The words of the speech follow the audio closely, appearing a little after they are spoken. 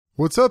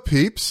What's up,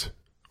 peeps?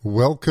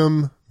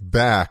 Welcome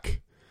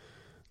back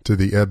to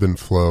the Ebb and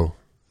Flow.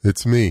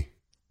 It's me,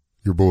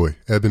 your boy,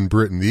 Eben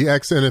Britton, the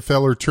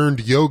ex-NFLer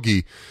turned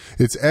yogi.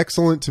 It's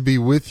excellent to be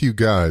with you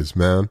guys,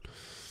 man.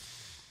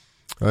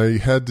 I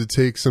had to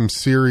take some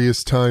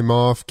serious time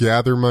off,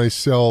 gather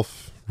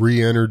myself,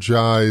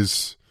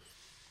 re-energize,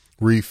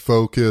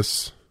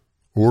 refocus,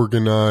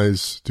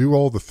 organize, do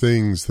all the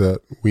things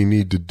that we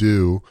need to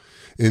do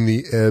in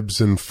the ebbs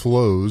and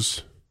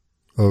flows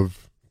of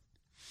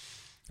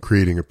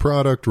creating a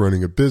product,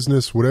 running a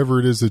business, whatever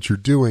it is that you're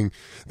doing.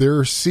 There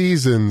are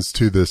seasons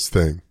to this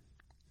thing.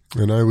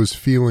 And I was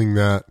feeling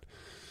that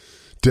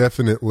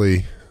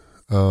definitely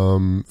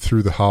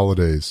through the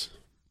holidays.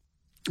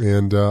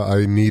 And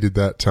I needed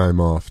that time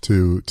off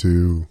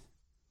to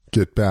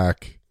get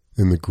back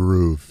in the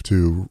groove,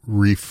 to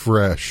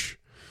refresh.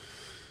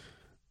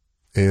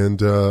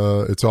 And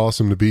it's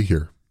awesome to be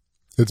here.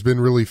 It's been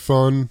really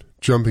fun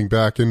jumping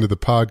back into the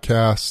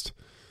podcast.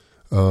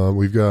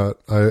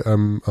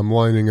 I'm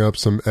lining up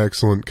some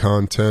excellent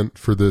content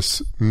for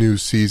this new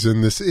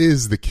season. This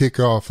is the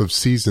kickoff of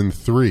season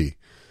 3.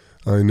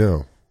 I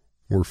know.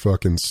 We're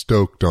fucking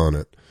stoked on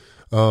it.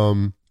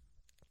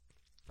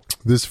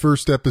 This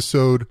first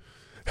episode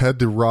had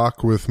to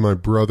rock with my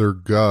brother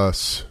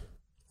Gus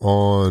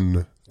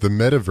on the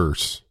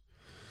MetaVerse.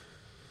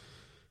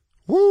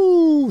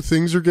 Woo!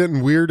 Things are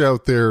getting weird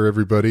out there,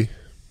 everybody.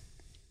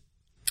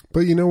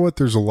 But you know what?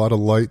 There's a lot of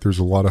light. There's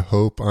a lot of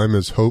hope. I'm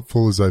as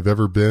hopeful as I've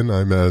ever been.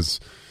 I'm as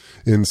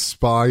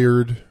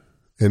inspired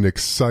and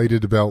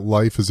excited about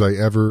life as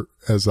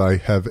I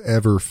have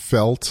ever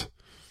felt.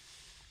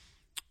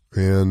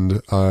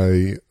 And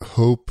I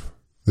hope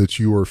that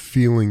you are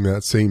feeling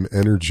that same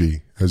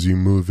energy as you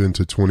move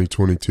into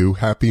 2022.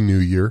 Happy New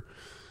Year.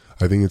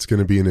 I think it's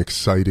going to be an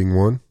exciting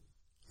one.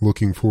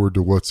 Looking forward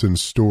to what's in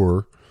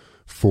store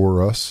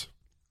for us,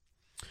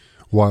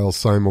 while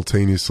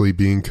simultaneously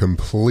being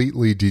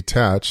completely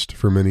detached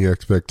from any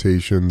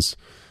expectations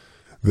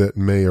that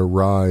may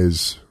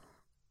arise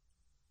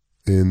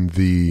in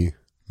the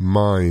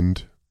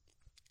mind,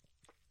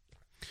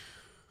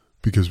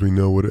 because we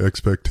know what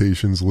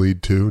expectations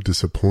lead to: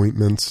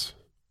 disappointments,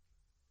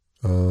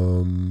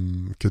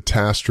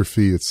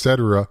 catastrophe,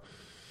 etc.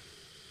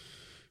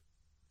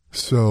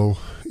 So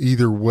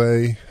either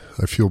way,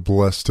 I feel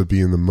blessed to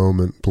be in the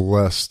moment,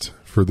 blessed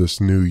for this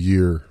new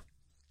year.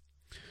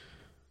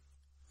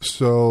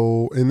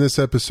 So in this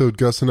episode,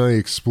 Gus and I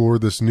explore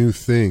this new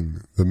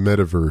thing, the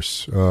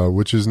MetaVerse,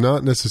 which is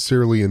not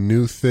necessarily a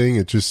new thing.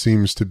 It just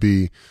seems to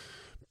be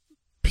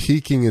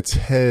peeking its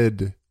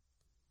head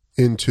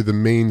into the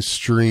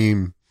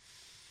mainstream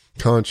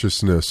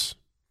consciousness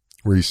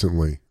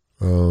recently,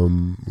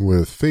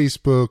 with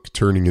Facebook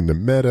turning into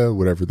Meta,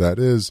 whatever that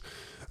is,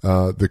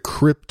 the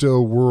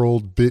crypto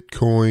world,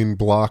 Bitcoin,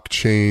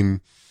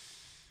 blockchain,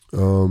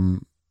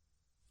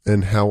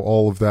 and how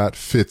all of that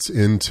fits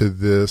into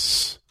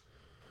this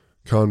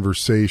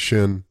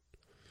conversation.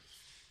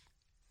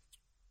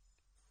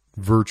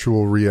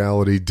 Virtual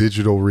reality,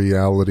 digital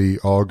reality,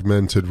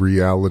 augmented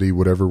reality,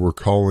 whatever we're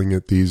calling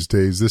it these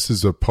days. This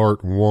is a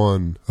part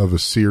 1 of a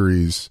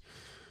series.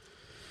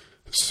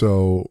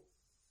 So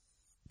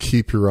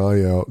keep your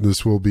eye out.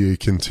 This will be a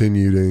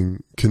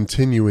continuing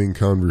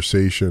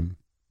conversation,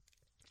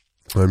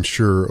 I'm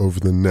sure, over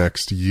the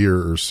next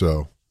year or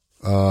so.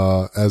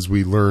 As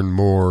we learn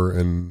more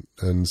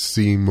and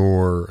see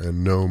more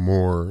and know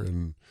more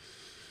and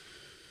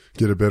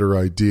get a better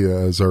idea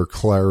as our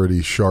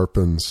clarity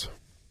sharpens.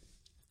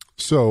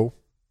 So,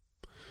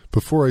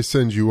 before I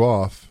send you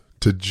off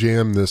to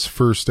jam this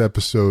first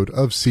episode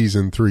of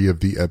season 3 of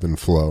the Ebb and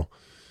Flow,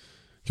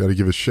 got to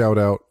give a shout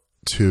out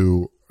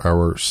to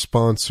our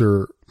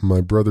sponsor,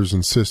 my brothers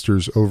and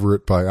sisters over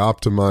at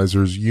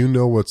Bioptimizers. You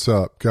know what's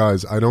up,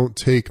 guys. I don't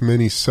take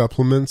many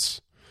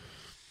supplements.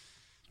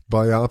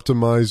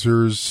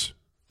 Bioptimizers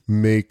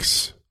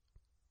makes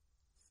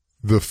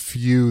the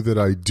few that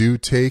I do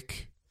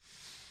take,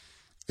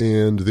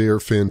 and they are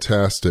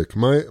fantastic.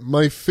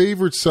 My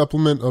favorite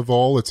supplement of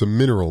all, it's a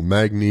mineral,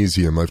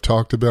 magnesium. I've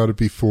talked about it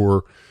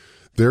before.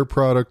 Their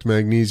product,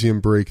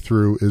 Magnesium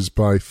Breakthrough, is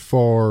by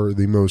far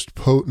the most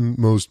potent,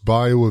 most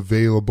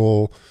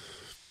bioavailable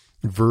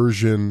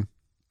version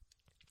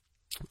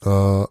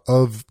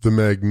of the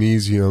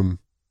magnesium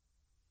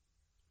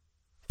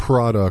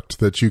product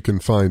that you can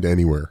find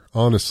anywhere.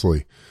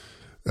 Honestly,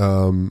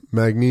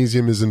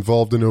 magnesium is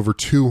involved in over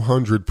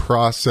 200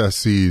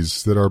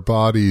 processes that our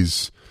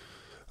bodies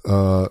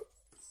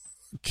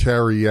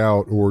carry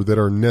out, or that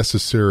are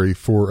necessary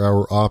for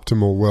our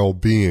optimal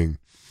well-being.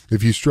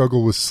 If you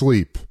struggle with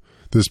sleep,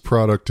 this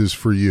product is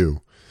for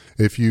you.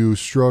 If you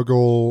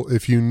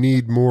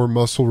need more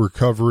muscle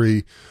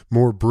recovery,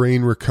 more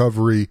brain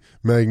recovery,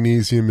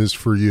 magnesium is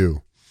for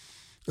you.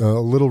 A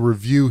little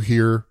review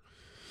here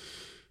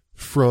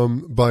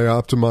from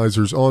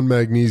Bioptimizers on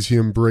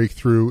Magnesium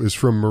Breakthrough is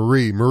from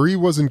Marie. Marie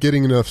wasn't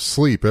getting enough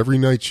sleep. Every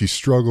night she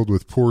struggled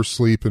with poor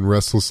sleep and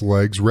restless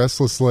legs.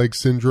 Restless leg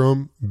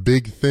syndrome,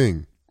 big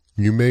thing.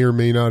 You may or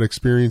may not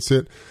experience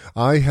it.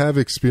 I have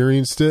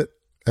experienced it.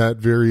 at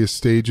various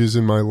stages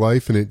in my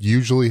life, and it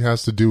usually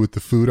has to do with the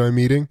food I'm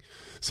eating.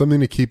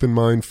 Something to keep in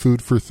mind,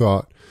 food for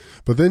thought.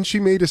 But then she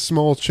made a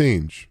small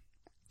change.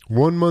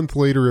 1 month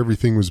later,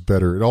 everything was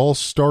better. It all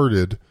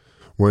started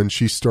when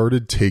she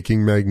started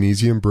taking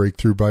Magnesium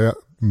Breakthrough by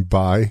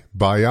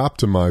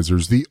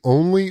Bioptimizers, the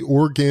only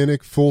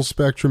organic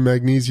full-spectrum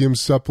magnesium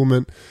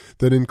supplement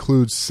that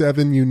includes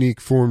 7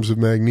 unique forms of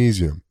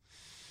magnesium.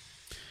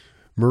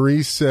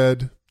 Marie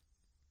said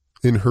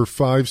in her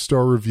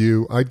 5-star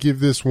review, "I'd give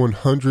this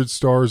 100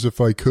 stars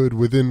if I could.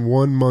 Within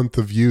 1 month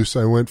of use,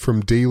 I went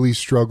from daily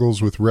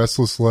struggles with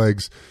restless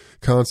legs,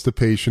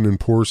 constipation, and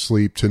poor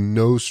sleep to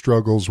no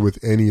struggles with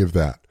any of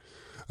that.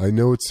 I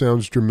know it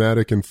sounds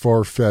dramatic and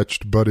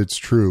far-fetched, but it's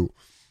true."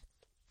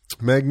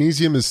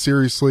 Magnesium is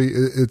seriously,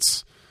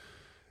 it's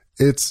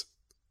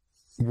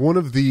one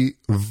of the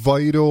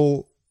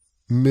vital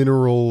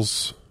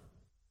minerals,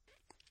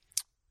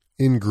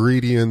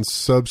 ingredients,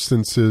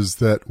 substances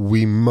that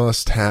we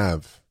must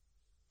have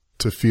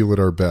to feel at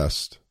our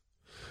best.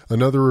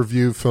 Another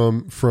review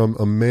from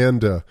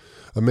Amanda.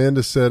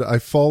 Amanda said, "I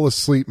fall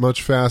asleep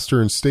much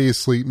faster and stay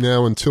asleep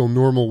now until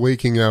normal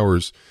waking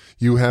hours.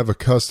 You have a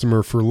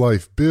customer for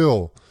life."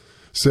 Bill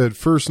said,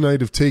 "First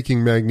night of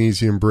taking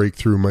Magnesium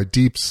Breakthrough, my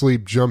deep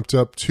sleep jumped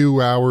up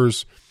 2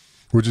 hours,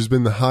 which has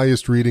been the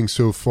highest reading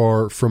so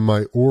far from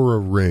my Aura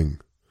Ring."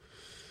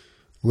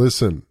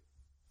 Listen,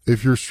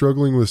 if you're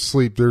struggling with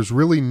sleep, there's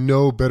really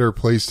no better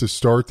place to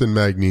start than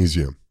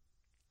magnesium.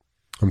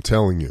 I'm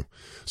telling you.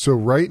 So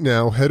right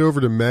now, head over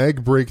to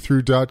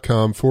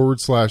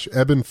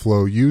magbreakthrough.com/ebb and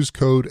flow. Use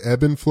code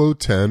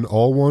EBBandFlow10,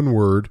 all one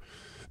word,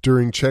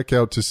 during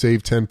checkout to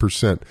save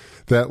 10%.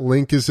 That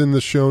link is in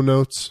the show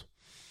notes.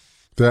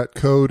 That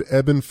code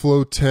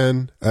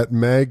EBBandFlow10 at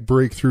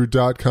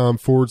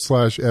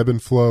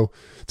magbreakthrough.com/ebb-and-flow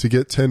to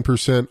get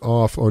 10%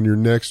 off on your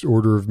next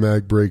order of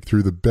Mag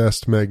Breakthrough, the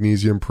best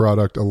magnesium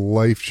product, a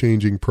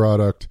life-changing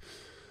product.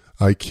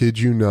 I kid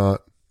you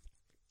not.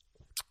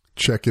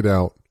 Check it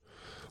out.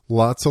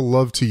 Lots of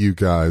love to you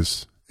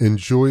guys.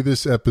 Enjoy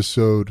this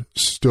episode.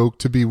 Stoked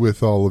to be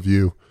with all of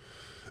you.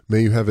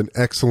 May you have an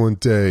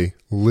excellent day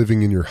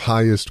living in your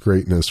highest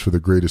greatness for the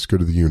greatest good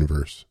of the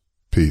universe.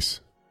 Peace.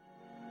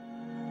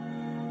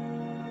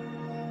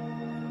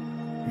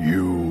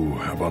 You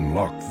have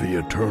unlocked the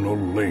eternal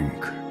link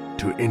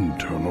to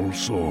internal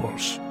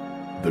source,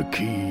 the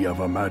key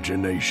of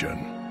imagination,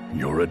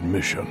 your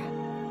admission,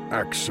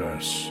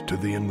 access to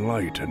the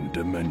enlightened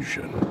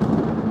dimension.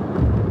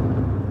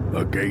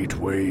 A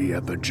gateway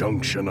at the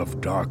junction of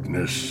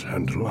darkness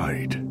and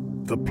light,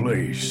 the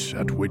place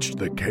at which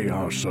the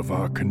chaos of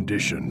our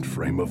conditioned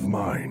frame of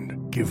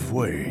mind give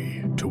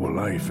way to a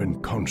life in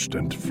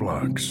constant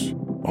flux,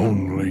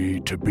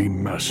 only to be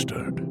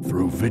mastered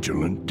through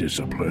vigilant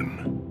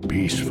discipline.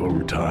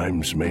 Peaceful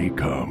times may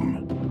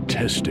come,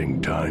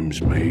 testing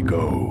times may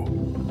go.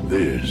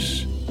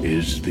 This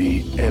is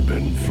the Ebb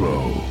and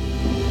Flow.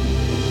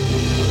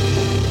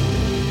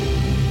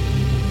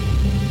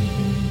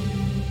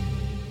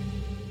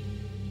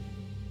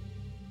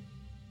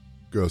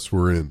 Gus,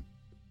 we're in.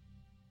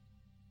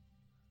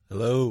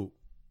 Hello.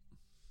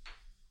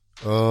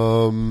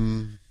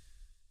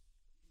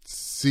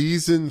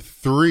 Season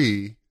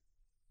 3.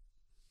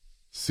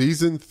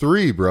 Season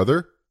 3,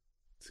 brother.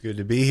 It's good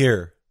to be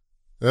here.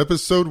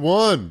 Episode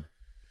 1.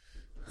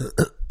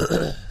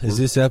 Is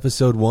this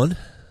episode 1?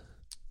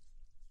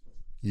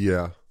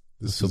 Yeah.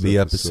 This will be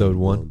episode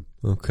 1.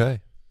 Okay.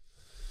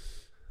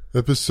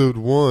 Episode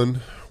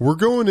 1. We're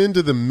going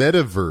into the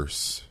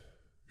MetaVerse.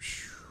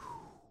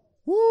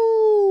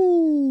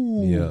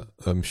 Woo! Yeah,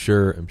 I'm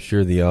sure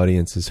the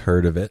audience has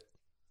heard of it.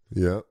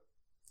 Yeah.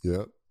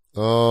 Yeah.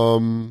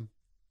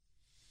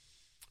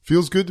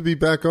 Feels good to be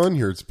back on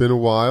here. It's been a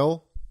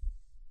while.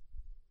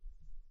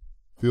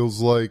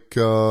 Feels like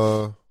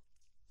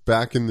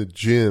back in the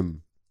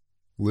gym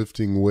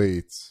lifting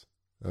weights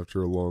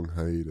after a long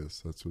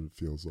hiatus. That's what it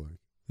feels like.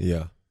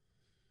 Yeah.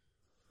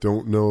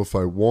 Don't know if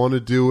I want to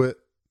do it,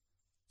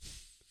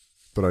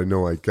 but I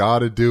know I got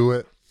to do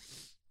it.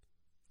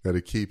 Got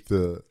to keep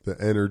the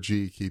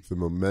energy, keep the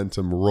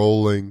momentum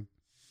rolling.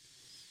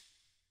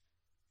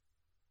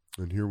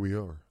 And here we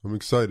are. I'm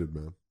excited,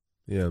 man.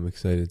 Yeah, I'm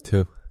excited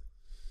too.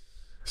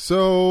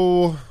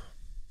 So,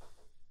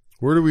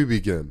 where do we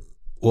begin?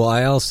 Well,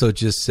 I also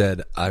just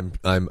said I'm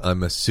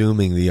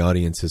assuming the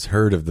audience has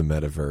heard of the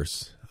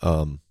MetaVerse.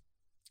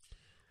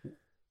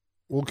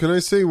 Well, can I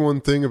say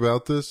one thing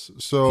about this?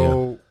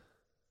 So,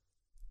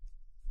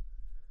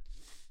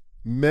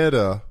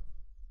 Meta,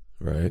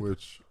 right,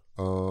 which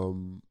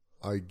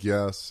I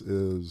guess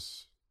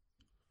is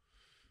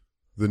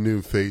the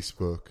new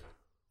Facebook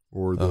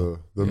or the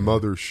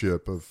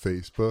mothership of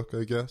Facebook,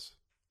 I guess.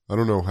 I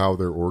don't know how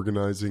they're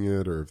organizing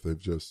it or if they've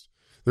just...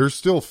 There's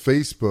still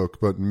Facebook,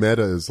 but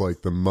Meta is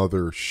like the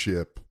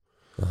mothership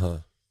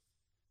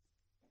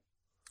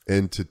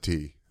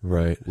entity,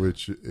 right?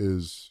 Which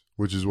is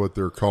what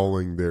they're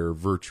calling their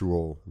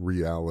virtual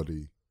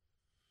reality,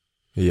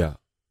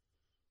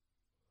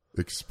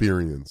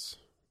 experience.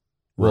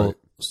 Well, right.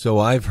 So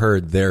I've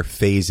heard they're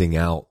phasing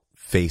out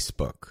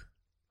Facebook.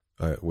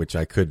 which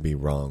I could be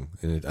wrong,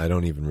 and I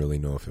don't even really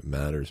know if it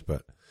matters,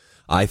 but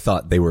I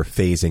thought they were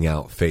phasing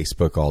out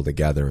Facebook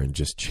altogether and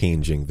just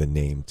changing the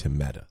name to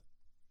Meta.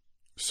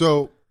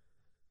 So,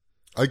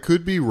 I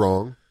could be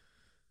wrong,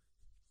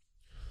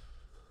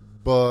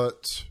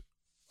 but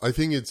I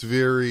think it's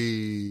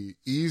very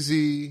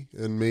easy,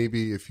 and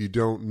maybe if you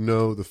don't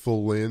know the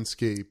full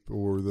landscape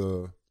or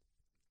the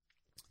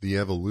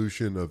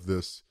evolution of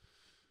this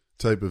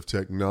type of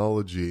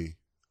technology,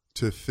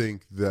 to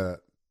think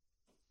that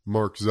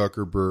Mark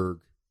Zuckerberg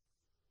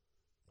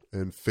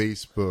and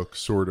Facebook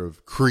sort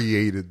of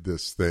created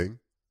this thing,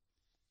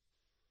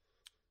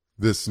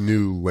 this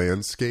new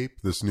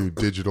landscape, this new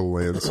digital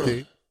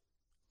landscape.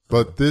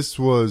 But this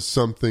was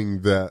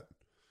something that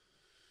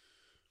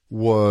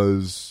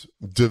was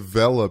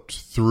developed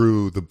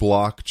through the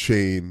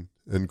blockchain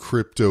and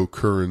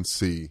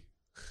cryptocurrency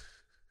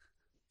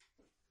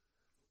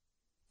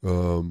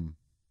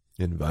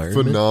environment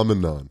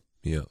phenomenon.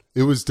 Yeah.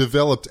 It was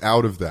developed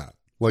out of that.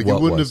 Like, What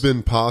it wouldn't was? have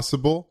been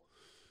possible.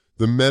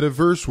 The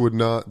metaverse would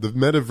not, the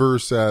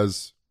metaverse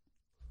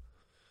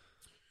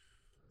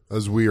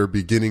as we are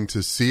beginning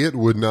to see it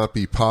would not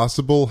be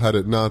possible had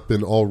it not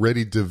been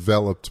already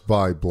developed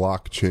by a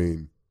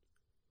blockchain,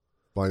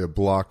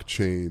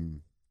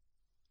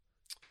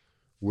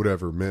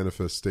 whatever,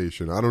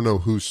 manifestation. I don't know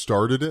who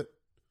started it.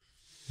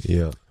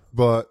 Yeah.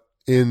 But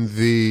in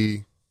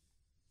the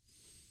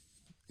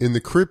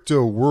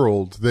crypto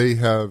world, they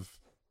have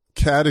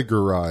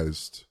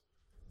categorized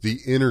the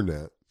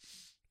internet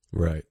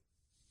Right.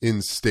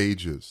 in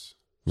stages.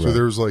 So Right.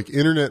 there's like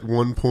Internet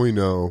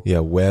 1.0. Yeah,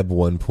 Web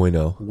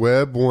 1.0.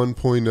 Web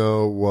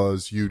 1.0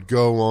 was you'd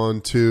go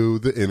on to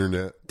the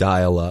internet,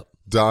 Dial up.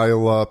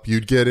 dial up,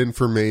 you'd get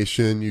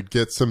information, you'd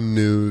get some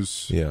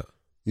news, Yeah.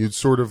 you'd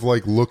sort of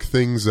like look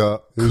things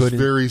up. It was Couldn't-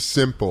 very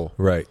simple.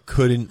 Right.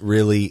 Couldn't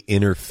really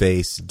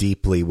interface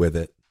deeply with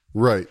it,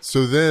 Right.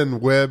 So then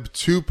Web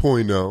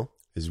 2.0.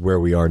 is where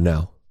we are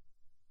now.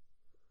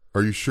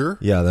 Are you sure?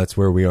 Yeah, that's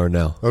where we are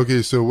now.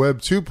 Okay, so Web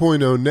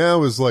 2.0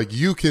 now is like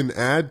you can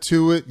add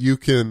to it, you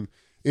can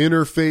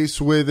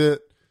interface with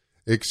it,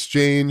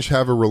 exchange,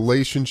 have a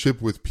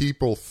relationship with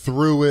people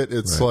through it.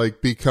 It's Right.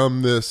 like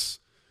become this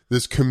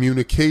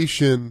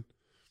communication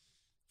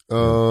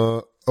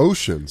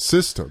ocean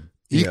system,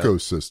 Yeah.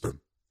 ecosystem.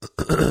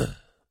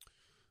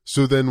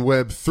 So then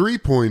Web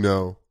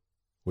 3.0,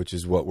 Which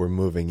is what we're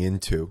moving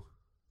into.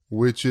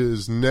 which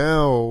is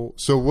now,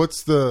 so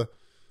what's the,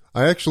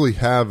 I actually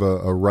have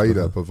a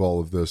write-up of all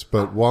of this,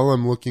 but while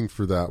I'm looking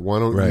for that, why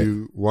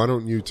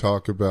don't you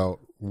talk about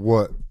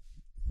what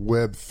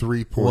Web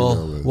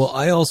 3.0 is? Well,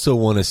 I also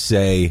want to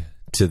say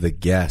to the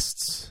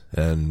guests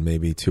and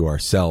maybe to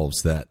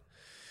ourselves that,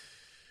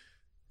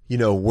 you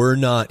know, we're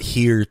not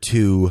here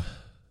to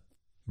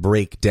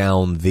break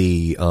down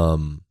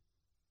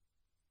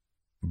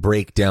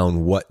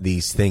what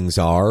these things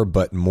are,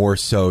 but more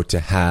so to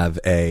have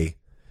a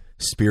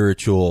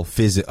spiritual,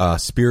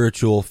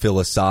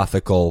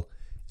 philosophical,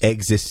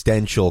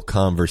 existential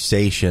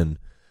conversation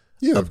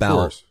yeah, about. of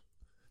course.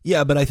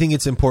 Yeah, but I think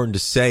it's important to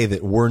say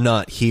that we're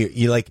not here.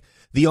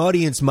 The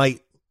audience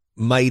might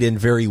and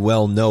very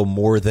well know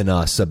more than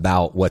us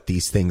about what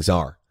these things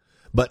are,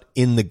 but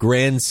in the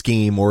grand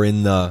scheme or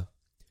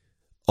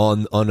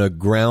on a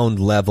ground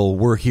level,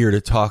 we're here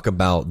to talk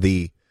about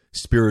the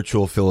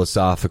spiritual,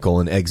 philosophical,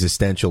 and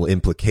existential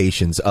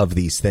implications of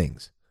these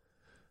things.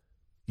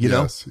 You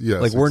Yes, know,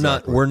 yes, like we're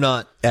exactly.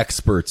 not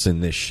experts in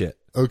this shit.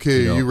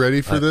 Okay, You know, you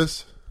ready for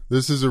this?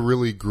 This is a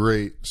really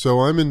great. So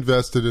I'm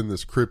invested in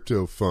this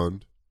crypto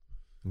fund,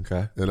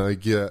 Okay. and I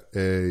get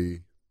a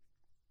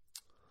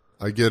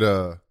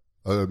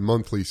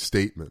monthly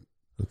statement.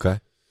 Okay.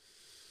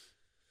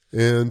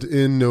 And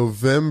in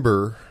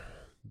November,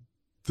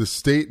 the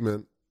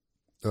statement,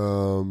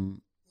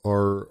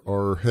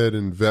 our head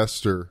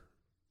investor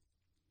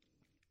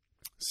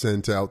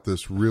sent out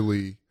this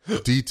really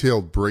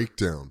detailed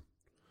breakdown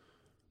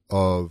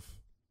of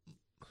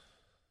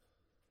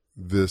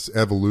this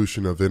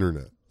evolution of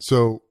internet.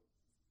 So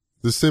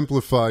the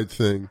simplified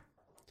thing,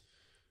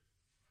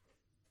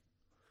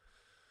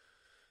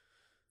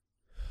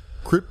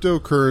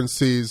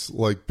 cryptocurrencies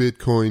like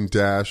Bitcoin,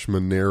 Dash,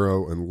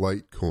 Monero, and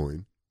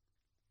Litecoin,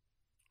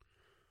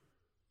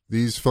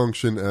 these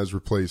function as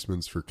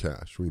replacements for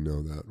cash. We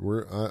know that.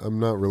 I'm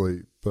not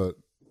really, but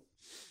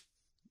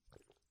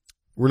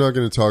we're not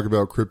going to talk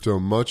about crypto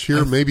much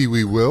here. Maybe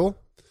we will,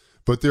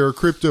 but there are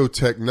crypto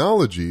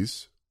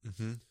technologies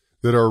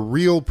that are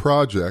real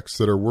projects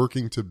that are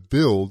working to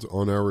build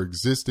on our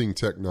existing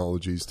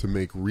technologies to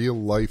make real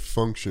life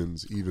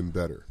functions even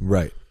better.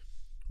 Right.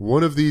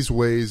 One of these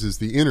ways is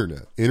the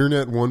internet.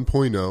 Internet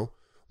 1.0,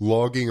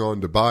 logging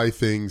on to buy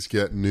things,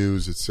 get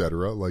news,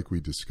 etc., like we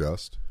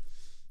discussed.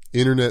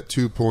 Internet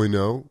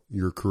 2.0,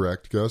 you're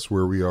correct, Gus,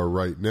 where we are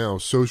right now.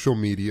 Social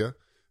media,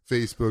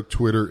 Facebook,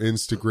 Twitter,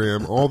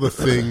 Instagram, all the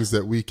things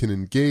that we can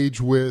engage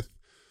with,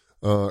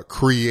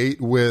 create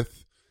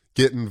with,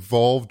 get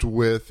involved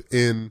with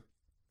in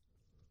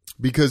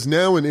Because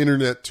now in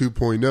Internet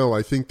 2.0,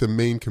 I think the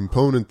main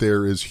component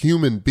there is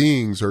human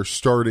beings are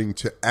starting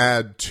to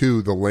add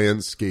to the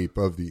landscape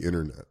of the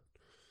Internet.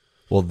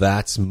 Well,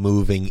 that's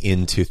moving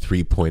into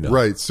 3.0.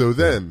 Right. So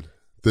then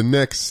the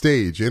next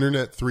stage,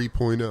 Internet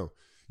 3.0,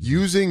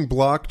 using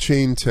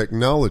blockchain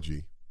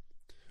technology.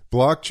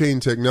 Blockchain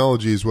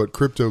technology is what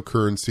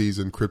cryptocurrencies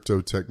and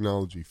crypto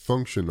technology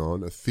function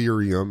on.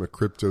 Ethereum, a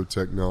crypto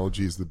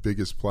technology, is the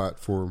biggest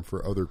platform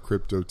for other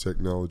crypto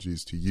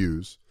technologies to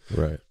use.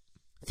 Right.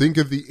 Think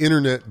of the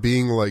internet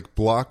being like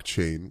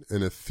blockchain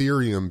and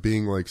Ethereum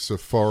being like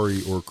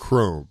Safari or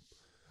Chrome.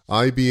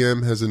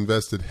 IBM has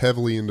invested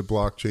heavily into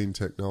blockchain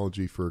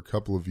technology for a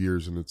couple of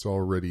years, and it's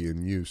already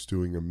in use,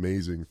 doing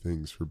amazing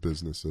things for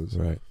businesses.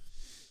 Right.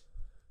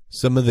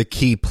 Some of the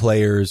key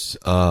players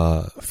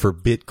for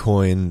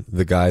Bitcoin,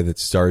 the guy that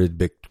started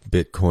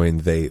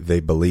Bitcoin, they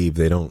believe,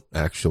 they don't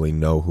actually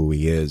know who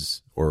he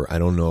is, or I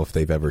don't know if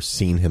they've ever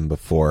seen him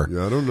before.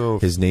 Yeah, I don't know.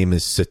 His name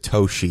is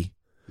Satoshi.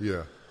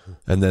 Yeah.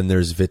 And then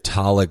there's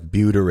Vitalik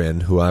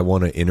Buterin, who I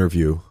want to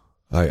interview.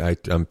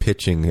 I'm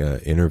pitching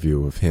an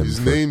interview of him. His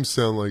names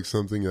sound like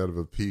something out of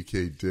a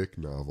P.K. Dick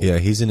novel. Yeah,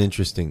 he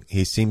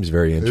seems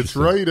very interesting. It's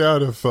right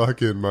out of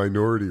fucking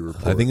Minority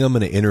Report. I think I'm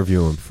going to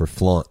interview him for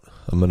Flaunt.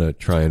 I'm going to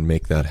try and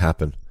make that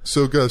happen.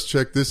 So, Gus,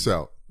 check this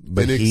out.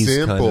 But he's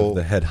kind of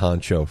the head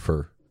honcho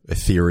for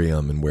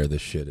Ethereum and where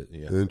this shit is.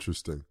 Yeah.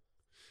 Interesting.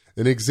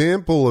 An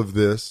example of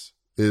this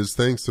is,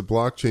 thanks to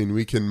blockchain,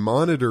 we can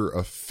monitor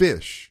a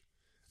fish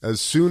as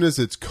soon as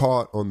it's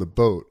caught on the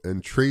boat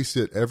and trace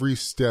it every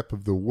step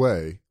of the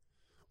way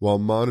while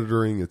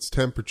monitoring its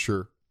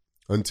temperature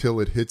until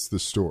it hits the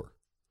store.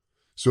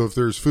 So if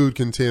there's food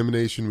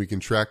contamination, we can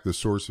track the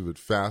source of it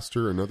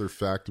faster. Another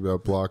fact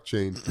about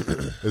blockchain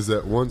is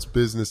that once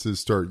businesses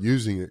start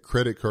using it,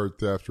 credit card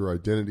theft or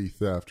identity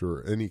theft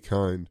or any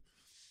kind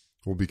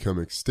will become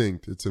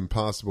extinct. It's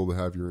impossible to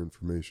have your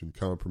information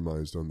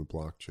compromised on the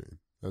blockchain.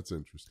 That's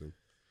interesting.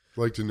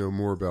 I'd like to know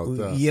more about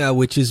that. Yeah,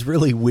 which is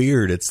really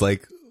weird. It's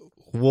like,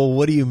 well,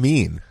 what do you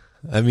mean?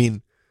 I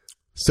mean,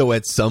 so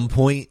at some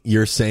point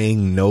you're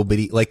saying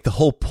nobody, like the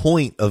whole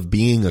point of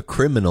being a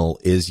criminal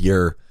is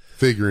you're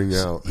figuring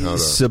out how to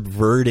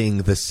subverting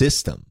the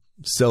system.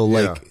 So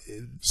like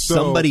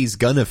somebody's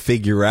going to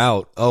figure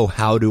out, oh,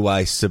 how do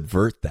I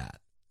subvert that?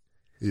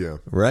 Yeah.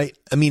 Right?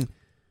 I mean,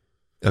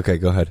 okay,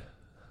 go ahead.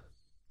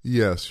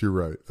 Yes, you're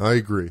right. I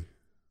agree.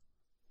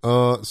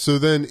 So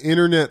then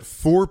Internet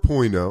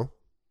 4.0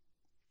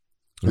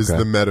 is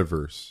the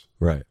MetaVerse.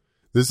 Right.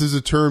 This is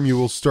a term you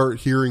will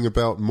start hearing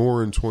about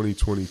more in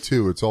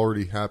 2022. It's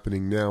already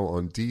happening now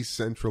on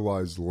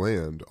decentralized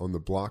land on the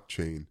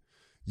blockchain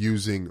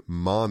using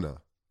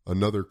Mana,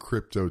 another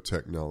crypto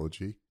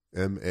technology,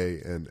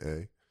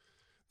 M-A-N-A.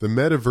 The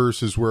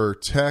metaverse is where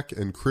tech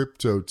and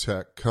crypto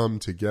tech come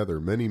together.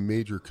 Many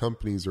major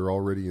companies are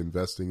already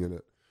investing in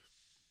it.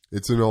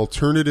 It's an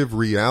alternative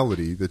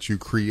reality that you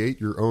create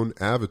your own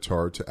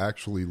avatar to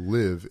actually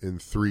live in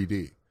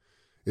 3D.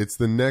 It's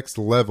the next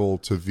level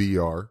to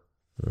VR.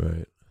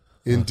 Right.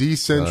 In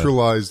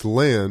decentralized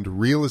land,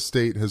 real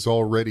estate has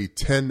already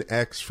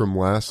 10x from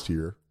last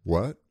year.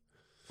 What?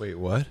 Wait,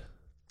 what?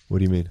 What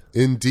do you mean?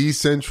 In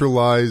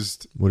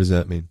decentralized What does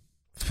that mean?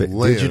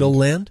 land, Digital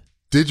land?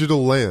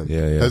 Digital land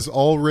has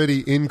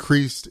already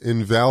increased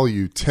in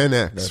value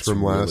 10x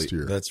from last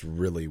year. That's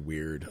really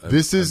weird.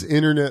 This is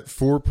Internet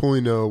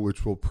 4.0,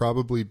 which will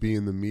probably be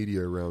in the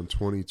media around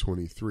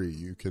 2023.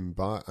 You can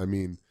buy, I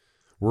mean,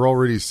 we're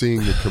already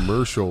seeing the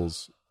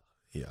commercials.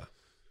 Yeah.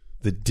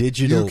 The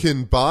digital. You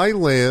can buy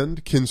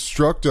land,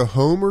 construct a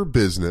home or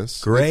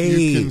business. Great. If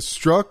you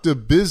construct a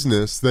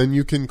business, then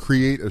you can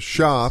create a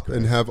shop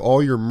and have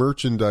all your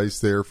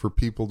merchandise there for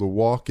people to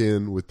walk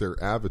in with their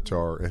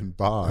avatar and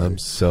buy.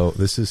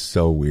 This is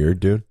so weird,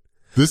 dude.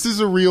 This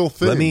is a real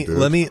thing.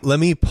 Let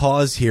me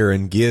pause here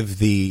and give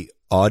the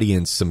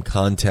audience some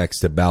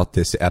context about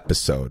this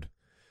episode.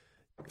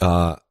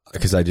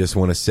 Because I just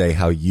want to say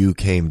how you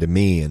came to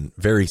me, and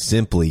very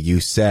simply,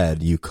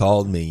 you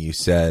called me, you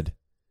said,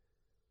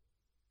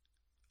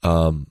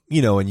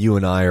 you know, and you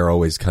and I are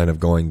always kind of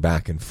going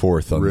back and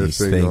forth on these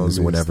things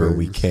whenever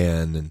we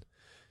can, and,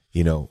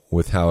 you know,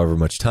 with however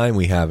much time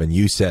we have. And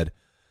you said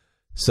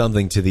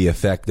something to the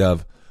effect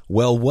of,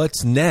 well,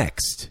 what's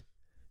next?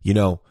 You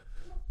know,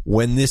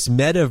 when this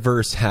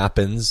metaverse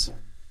happens,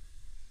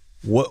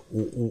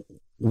 you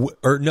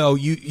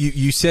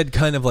said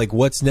kind of like,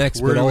 what's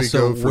next, but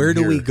also, where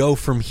do we go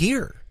from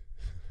here?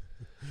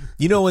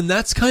 You know, and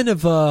that's kind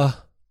of,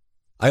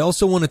 I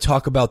also want to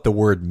talk about the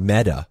word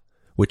meta,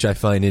 which I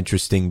find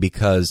interesting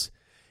because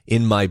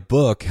in my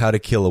book, How to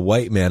Kill a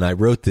White Man, I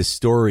wrote this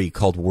story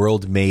called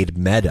World Made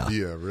Meta.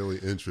 Yeah, really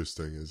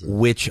interesting, isn't it?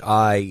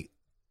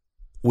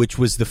 Which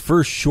was the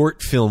first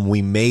short film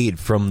we made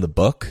from the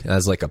book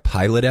as like a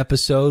pilot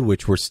episode,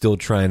 which we're still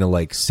trying to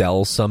like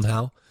sell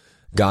somehow,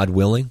 God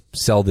willing,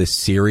 sell this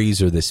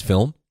series or this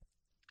film.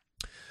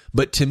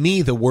 But to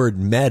me, the word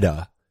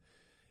meta,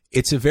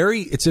 it's a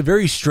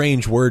very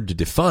strange word to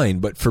define,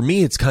 but for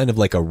me, it's kind of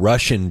like a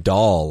Russian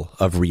doll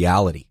of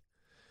reality.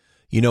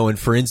 You know, and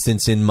for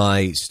instance, in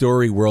my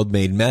story, World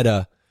Made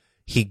Meta,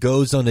 he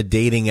goes on a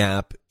dating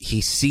app.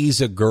 He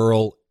sees a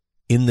girl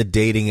in the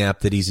dating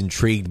app that he's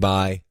intrigued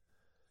by.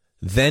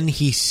 Then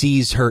he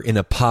sees her in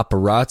a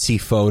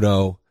paparazzi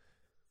photo,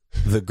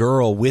 the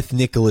girl with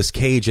Nicolas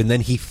Cage, and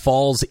then he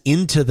falls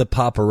into the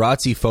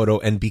paparazzi photo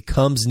and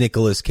becomes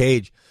Nicolas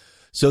Cage.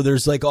 So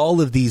there's like all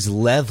of these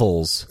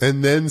levels.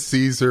 And then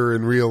sees her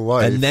in real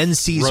life.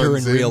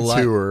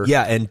 Her.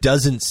 Yeah, and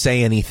doesn't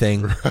say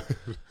anything. Right.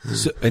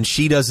 And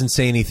she doesn't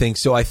say anything.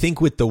 So I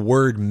think with the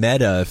word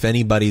meta, if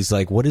anybody's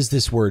like, what is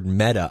this word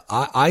meta?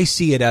 I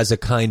see it as a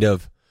kind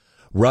of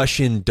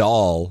Russian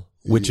doll,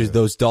 which is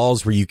those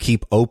dolls where you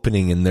keep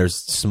opening and there's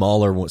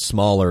smaller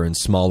and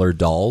smaller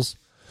dolls.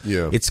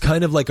 Yeah. It's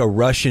kind of like a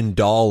Russian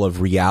doll of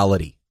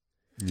reality.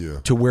 Yeah.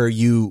 To where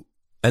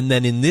and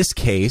then in this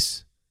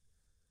case,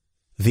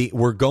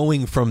 we're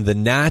going from the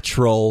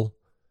natural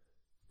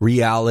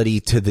reality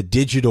to the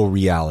digital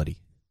reality.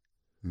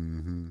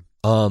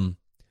 Mm-hmm.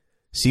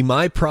 See,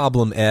 my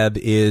problem, Eb,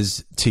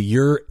 is to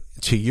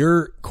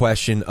your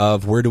question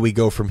of where do we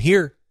go from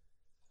here?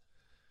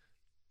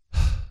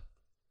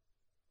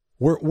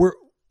 We're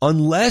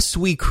unless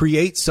we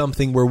create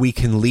something where we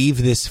can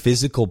leave this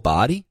physical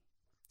body.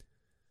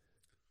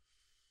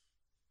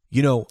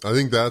 You know, I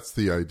think that's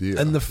the idea.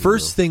 And the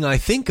first thing I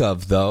think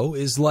of, though,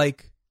 is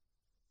like,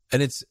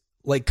 and it's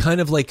like kind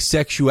of like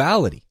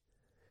sexuality.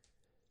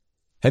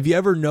 Have you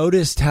ever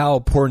noticed how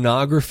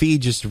pornography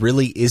just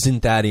really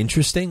isn't that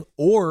interesting?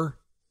 Or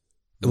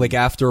like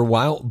after a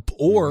while,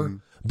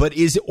 but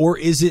is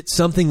it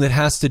something that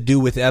has to do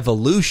with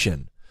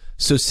evolution?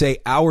 So say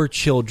our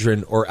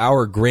children or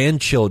our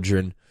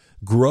grandchildren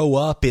grow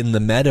up in the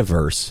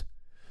metaverse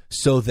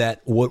so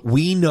that what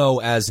we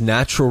know as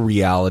natural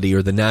reality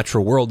or the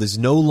natural world is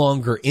no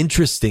longer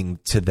interesting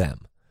to them.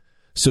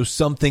 So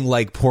something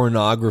like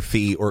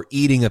pornography or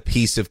eating a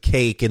piece of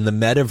cake in the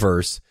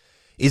metaverse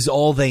is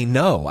all they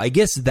know. I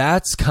guess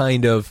that's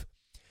kind of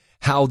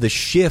how the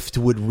shift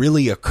would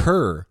really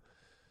occur.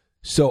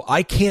 So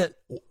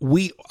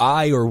we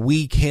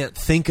can't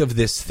think of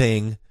this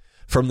thing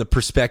from the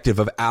perspective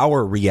of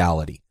our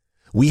reality.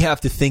 We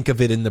have to think of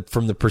it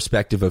from the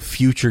perspective of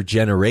future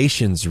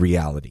generations'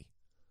 reality.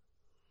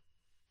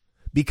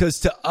 Because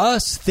to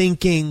us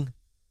thinking,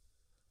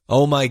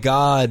 oh my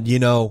God, you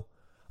know,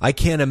 I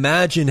can't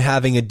imagine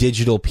having a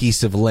digital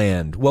piece of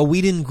land. Well,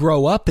 we didn't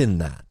grow up in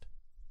that.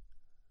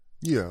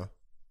 Yeah.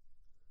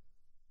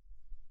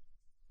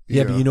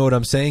 Yeah, but you know what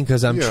I'm saying?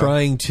 Because I'm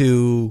trying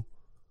to...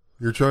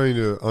 You're trying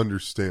to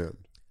understand.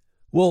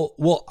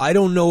 Well, I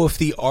don't know if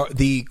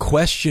the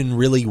question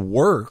really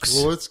works.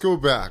 Well, let's go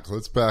back.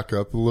 Let's back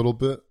up a little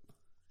bit.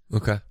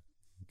 Okay.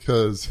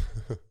 Because...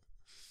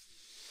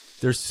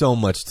 There's so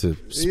much to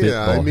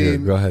spitball here.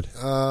 Go ahead.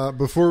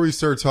 Before we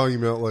start talking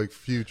about like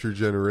future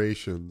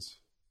generations,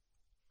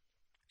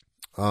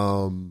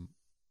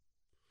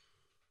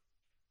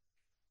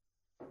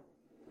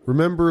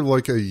 remember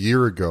like a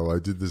year ago, I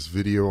did this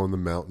video on the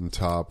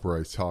mountaintop where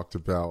I talked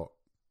about...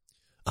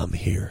 I'm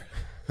here.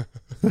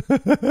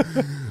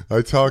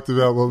 I talked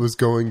about what was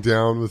going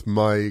down with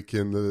Mike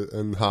and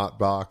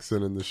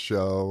Hotboxing and the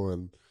show,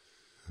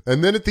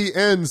 and then at the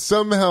end,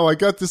 somehow I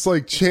got this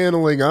like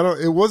channeling.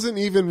 It wasn't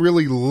even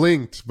really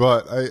linked,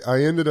 but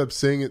I ended up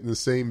saying it in the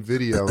same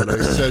video. And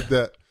I said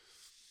that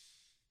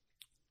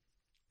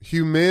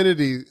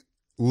humanity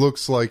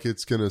looks like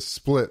it's going to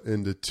split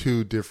into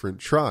two different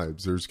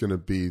tribes. There's going to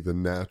be the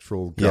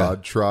natural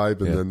God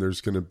tribe, and then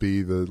there's going to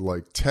be the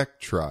like tech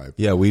tribe.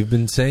 Yeah, we've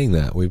been saying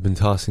that. We've been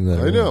tossing that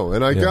around. I know.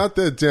 And I got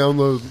that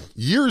download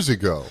years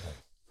ago.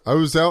 I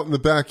was out in the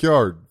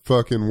backyard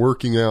fucking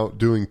working out,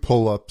 doing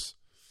pull-ups.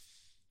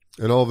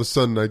 And all of a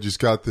sudden, I just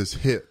got this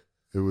hit.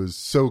 It was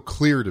so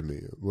clear to me.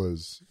 It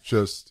was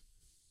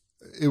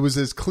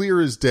as clear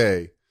as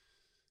day.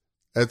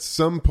 At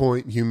some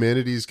point,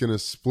 humanity is going to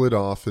split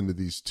off into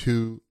these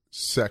two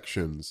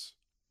sections.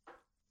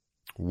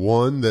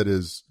 One that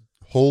is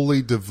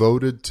wholly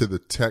devoted to the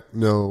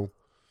techno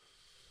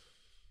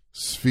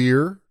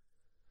sphere,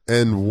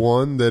 and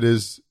one that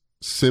is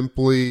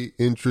simply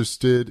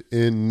interested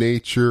in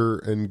nature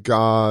and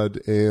God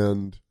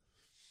and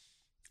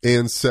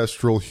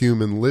ancestral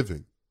human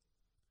living.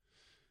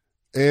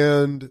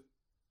 And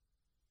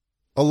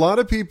a lot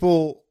of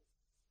people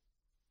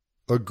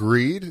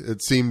agreed.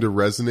 It seemed to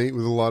resonate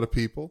with a lot of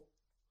people.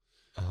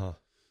 Uh-huh.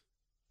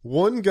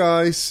 One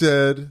guy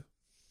said,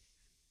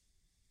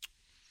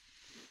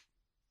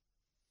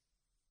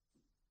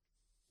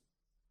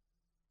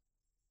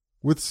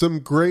 with some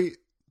great,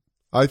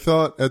 I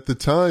thought at the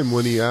time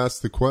when he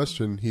asked the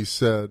question, he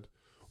said,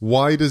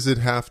 why does it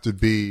have to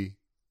be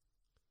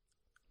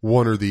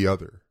one or the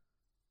other?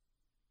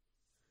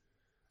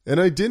 And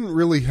I didn't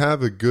really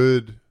have a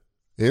good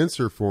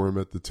answer for him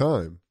at the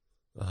time.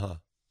 Uh-huh.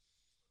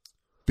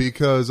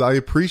 Because I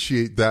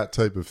appreciate that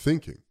type of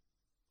thinking.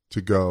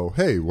 To go,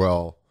 hey,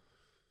 well,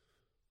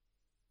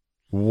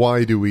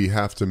 why do we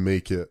have to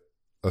make it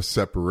a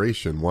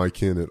separation? Why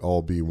can't it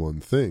all be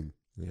one thing?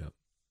 Yeah.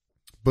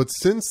 But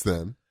since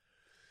then,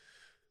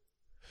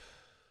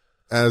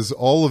 as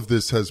all of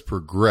this has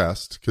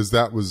progressed, because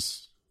that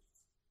was,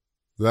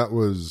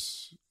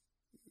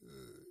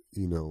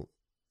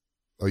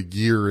 a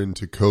year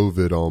into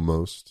COVID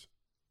almost,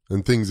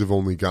 and things have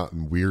only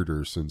gotten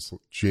weirder since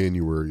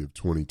January of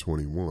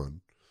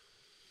 2021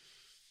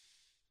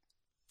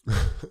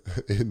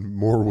 in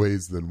more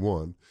ways than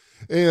one.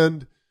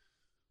 And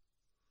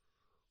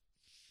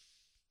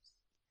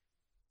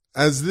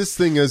as this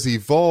thing has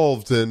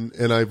evolved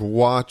and I've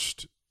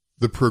watched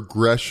the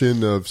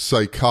progression of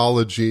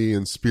psychology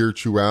and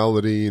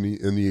spirituality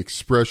and the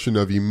expression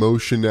of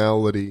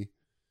emotionality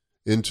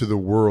into the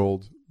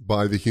world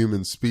by the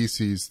human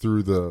species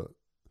through the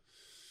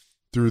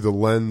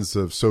lens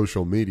of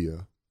social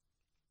media,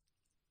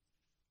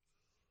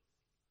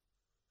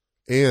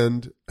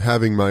 and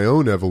having my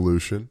own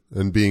evolution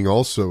and being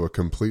also a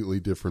completely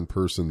different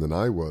person than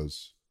I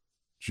was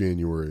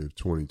January of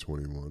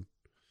 2021,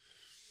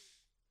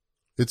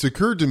 it's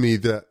occurred to me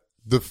that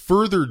the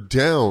further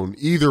down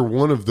either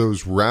one of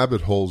those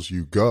rabbit holes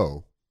you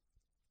go,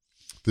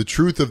 the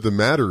truth of the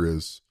matter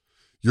is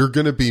you're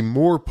going to be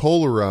more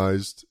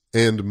polarized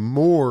and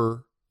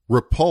more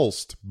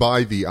repulsed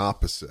by the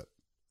opposite.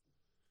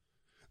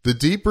 The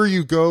deeper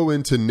you go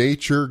into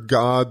nature,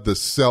 God, the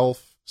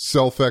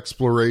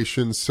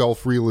self-exploration,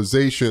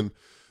 self-realization,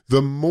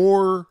 the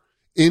more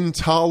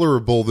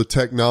intolerable the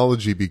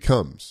technology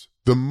becomes.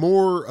 The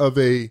more of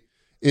a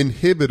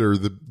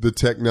inhibitor the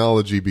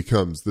technology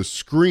becomes. The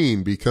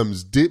screen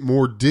becomes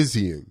more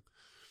dizzying.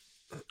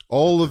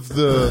 All of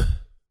the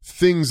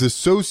things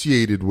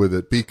associated with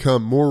it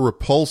become more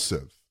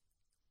repulsive.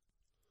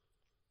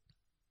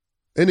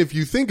 And if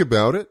you think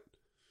about it,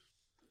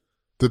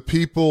 the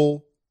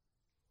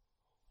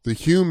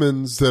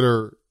humans that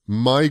are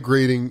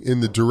migrating in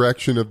the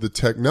direction of the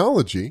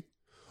technology,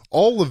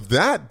 all of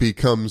that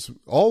becomes,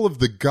 all of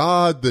the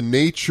God, the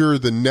nature,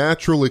 the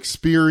natural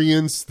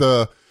experience,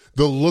 the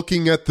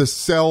looking at the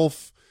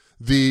self,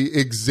 the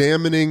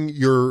examining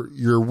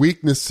your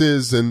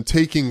weaknesses and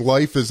taking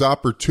life as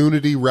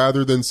opportunity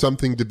rather than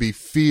something to be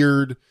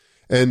feared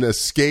and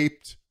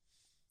escaped.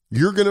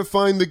 You're going to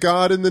find the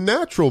God in the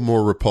natural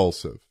more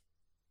repulsive.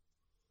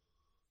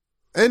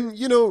 And,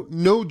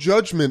 no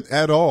judgment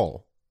at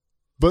all.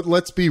 But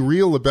let's be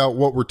real about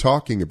what we're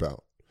talking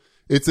about.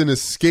 It's an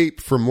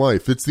escape from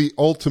life. It's the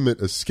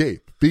ultimate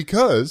escape.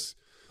 Because,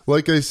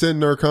 like I said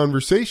in our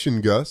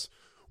conversation, Gus,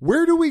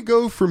 where do we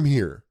go from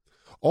here?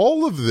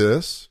 All of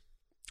this,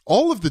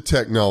 all of the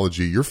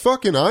technology, your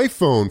fucking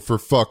iPhone, for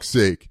fuck's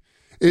sake,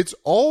 it's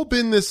all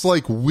been this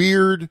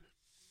weird,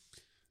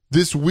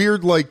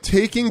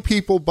 taking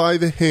people by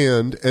the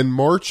hand and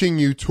marching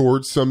you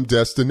towards some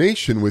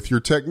destination with your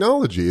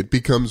technology. It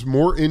becomes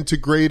more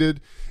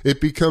integrated. It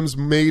becomes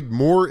made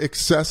more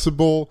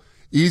accessible,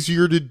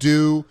 easier to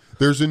do.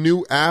 There's a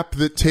new app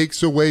that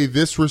takes away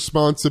this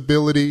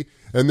responsibility,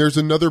 and there's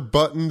another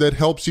button that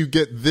helps you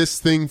get this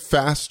thing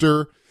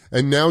faster.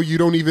 And now you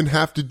don't even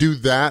have to do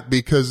that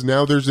because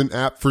now there's an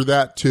app for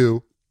that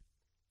too.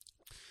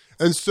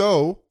 And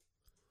so,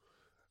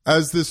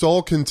 as this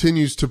all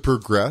continues to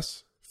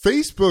progress,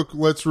 Facebook,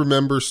 let's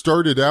remember,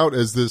 started out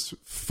as this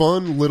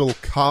fun little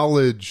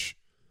college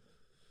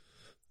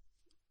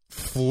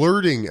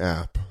flirting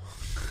app.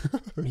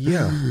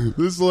 Yeah.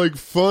 This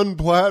fun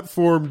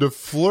platform to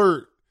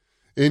flirt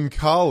in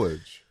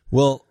college.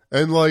 Well,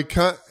 and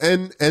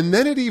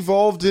then it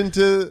evolved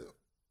into,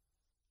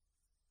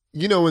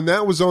 and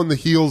that was on the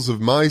heels of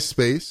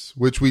MySpace,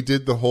 which we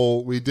did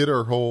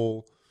our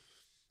whole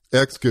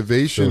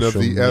excavation of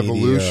the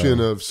evolution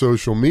of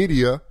social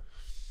media.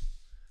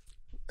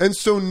 And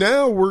so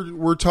now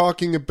we're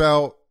talking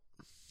about,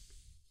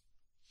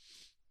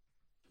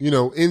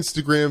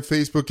 Instagram,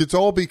 Facebook. It's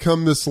all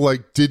become this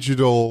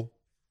digital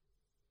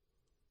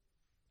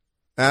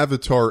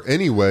avatar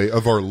anyway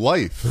of our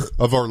life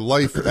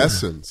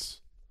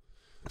essence.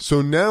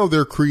 So now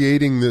they're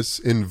creating this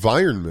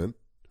environment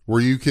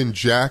where you can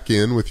jack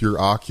in with your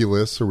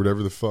Oculus or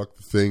whatever the fuck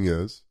the thing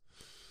is.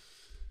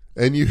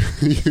 And you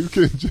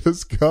can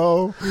just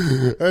go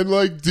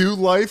and do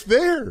life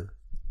there.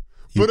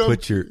 You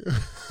put your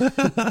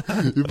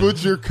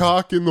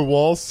cock in the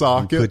wall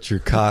socket. You put your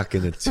cock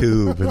in a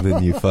tube and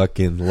then you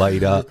fucking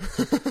light up.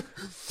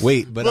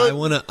 Wait, but I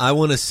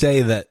want to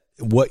say that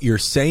what you're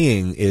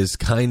saying is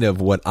kind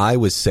of what I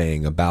was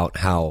saying about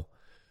how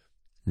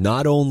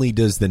not only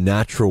does the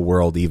natural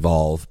world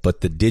evolve,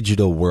 but the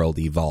digital world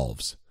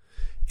evolves.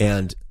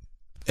 And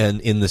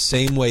in the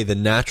same way the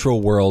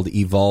natural world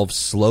evolves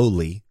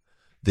slowly,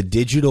 the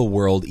digital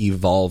world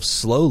evolves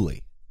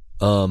slowly.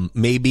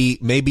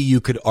 Maybe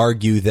you could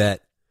argue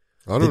that.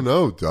 I don't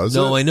know. Does it?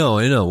 No, I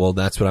know. Well,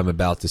 that's what I'm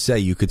about to say.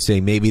 You could say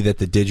maybe that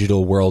the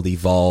digital world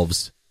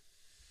evolves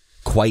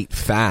quite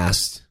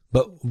fast,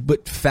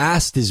 but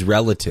fast is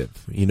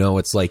relative.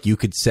 It's you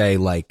could say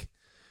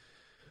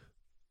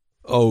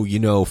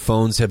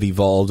phones have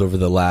evolved over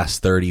the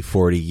last 30,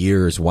 40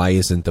 years. Why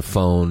isn't the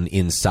phone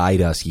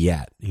inside us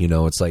yet?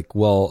 It's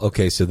well,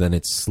 okay, so then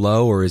it's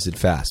slow or is it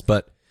fast?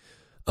 But,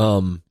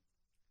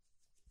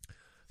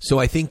 so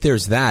I think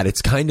there's that.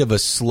 It's kind of a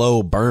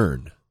slow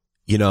burn,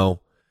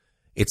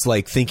 It's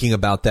like thinking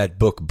about that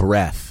book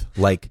Breath.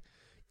 Like,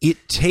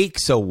 it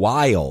takes a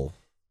while,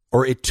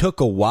 or it took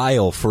a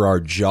while for our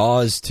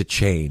jaws to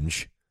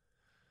change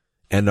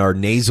and our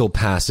nasal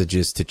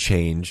passages to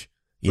change.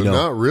 You know,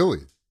 not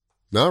really.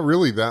 Not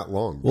really that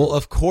long. Well,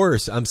 of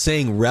course, I'm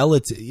saying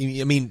relative.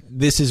 I mean,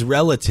 this is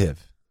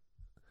relative.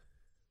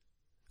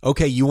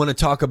 Okay, you want to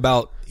talk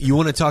about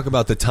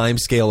the time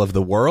scale of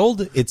the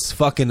world? It's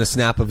fucking a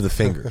snap of the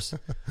fingers.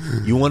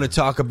 You want to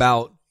talk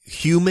about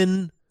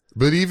human?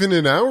 But even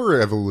in our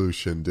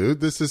evolution, dude,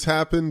 this has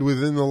happened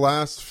within the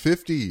last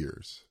 50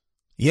 years.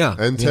 Yeah.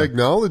 And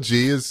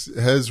technology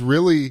has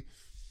really...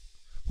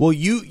 Well,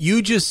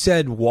 you just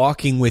said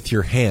walking with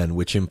your hand,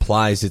 which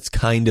implies it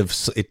kind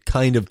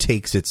of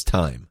takes its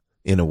time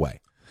in a way.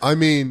 I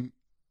mean,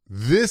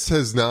 this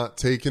has not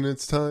taken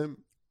its time.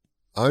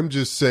 I'm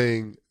just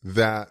saying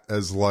that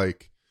as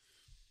like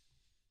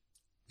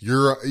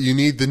you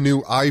need the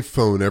new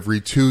iPhone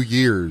every 2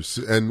 years,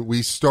 and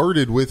we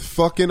started with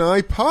fucking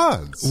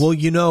iPods. Well,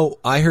 you know,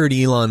 I heard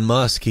Elon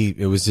Musk.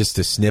 It was just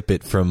a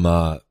snippet from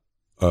a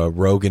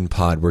Rogan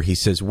pod where he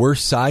says we're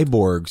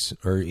cyborgs,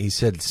 or he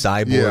said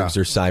cyborgs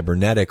or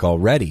cybernetic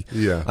already.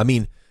 Yeah, I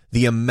mean,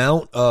 the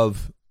amount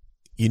of,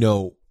 you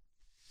know,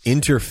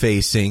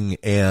 interfacing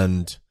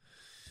and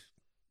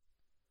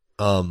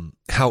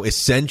how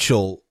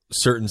essential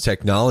certain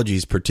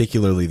technologies,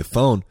 particularly the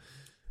phone,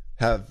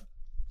 have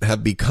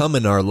become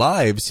in our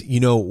lives. You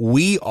know,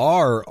 we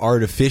are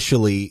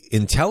artificially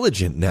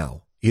intelligent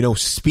now. You know,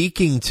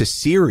 speaking to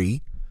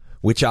Siri,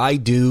 which I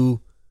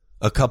do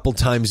a couple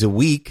times a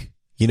week,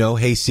 you know,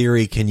 hey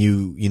Siri, can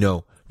you, you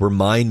know,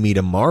 remind me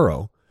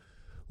tomorrow?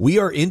 We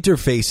are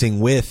interfacing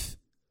with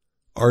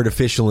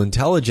artificial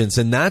intelligence,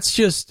 and that's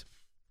just...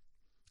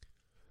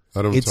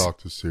 I don't talk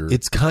to Siri.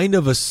 It's kind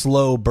of a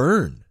slow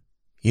burn,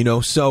 you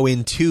know, so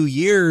in 2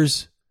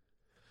 years...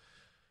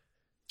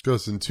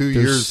 Because in 2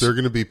 years, they're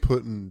going to be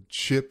putting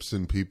chips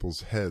in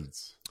people's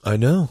heads. I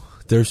know.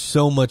 There's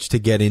so much to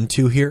get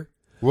into here.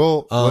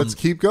 Well, let's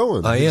keep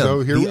going. I am.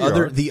 So here we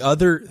are.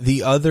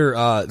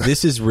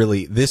 This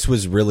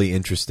was really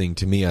interesting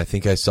to me. I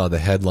think I saw the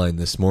headline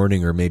this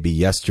morning or maybe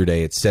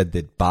yesterday. It said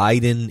that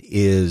Biden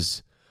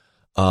is,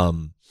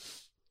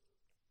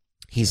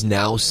 he's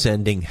now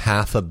sending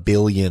 500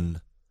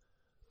 million,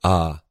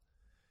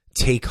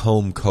 take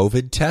home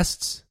COVID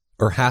tests,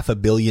 or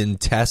 500 million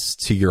tests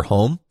to your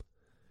home.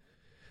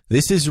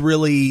 This is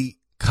really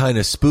kind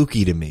of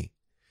spooky to me,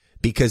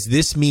 because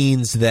this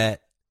means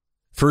that,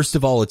 first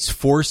of all, it's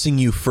forcing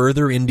you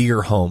further into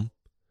your home.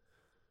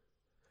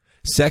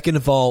 Second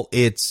of all,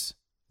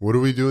 what are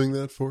we doing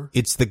that for?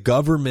 It's the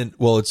government.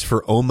 Well, it's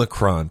for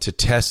Omicron, to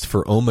test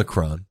for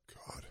Omicron.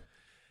 God.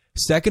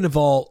 Second of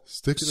all,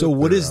 so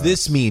what does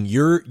this mean?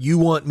 You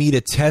want me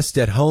to test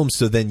at home,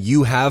 so then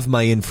you have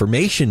my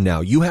information now.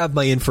 You have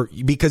my info,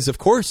 because of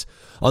course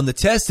on the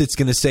test it's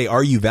going to say,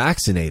 are you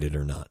vaccinated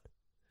or not?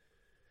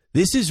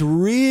 This is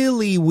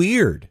really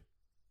weird.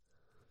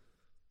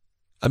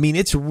 I mean,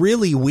 it's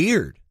really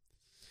weird.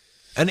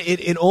 And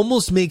it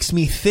almost makes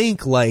me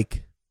think,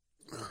 like,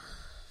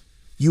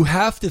 you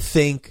have to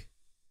think,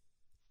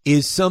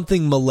 is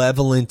something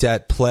malevolent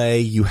at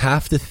play? You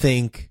have to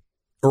think,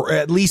 or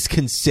at least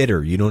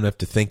consider. You don't have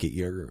to think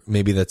it.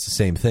 Maybe that's the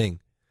same thing.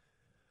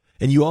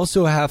 And you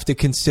also have to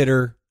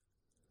consider,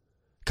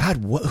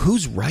 God,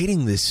 who's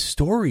writing this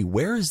story?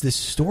 Where is this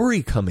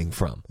story coming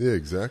from? Yeah,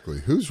 exactly.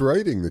 Who's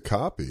writing the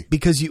copy?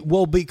 Because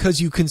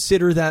you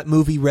consider that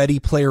movie Ready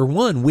Player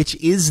One, which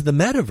is the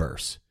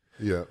metaverse.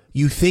 Yeah.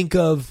 You think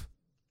of,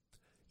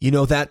 you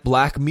know, that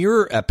Black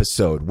Mirror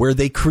episode where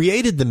they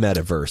created the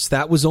metaverse.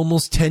 That was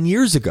almost 10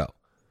 years ago.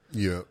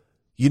 Yeah.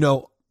 You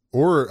know.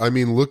 Or, I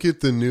mean, look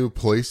at the new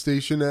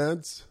PlayStation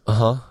ads.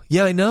 Uh-huh.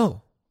 Yeah, I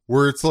know.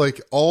 Where it's like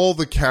all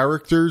the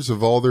characters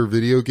of all their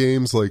video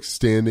games, like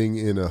standing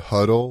in a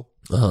huddle,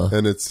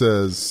 and it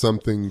says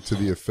something to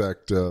the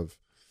effect of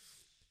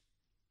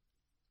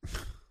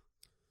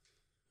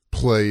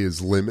play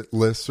is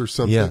limitless or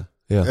something. Yeah,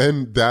 yeah.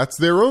 And that's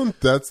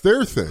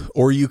their thing.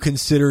 Or you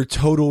consider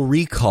Total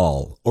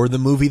Recall, or the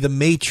movie The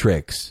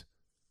Matrix,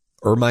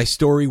 or My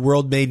Story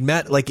World Made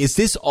Met. Like, is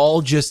this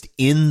all just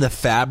in the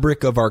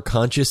fabric of our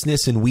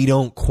consciousness and we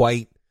don't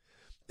quite...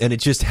 And it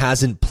just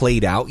hasn't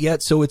played out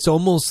yet. So it's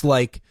almost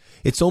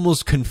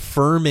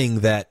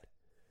confirming that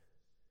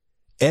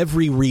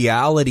every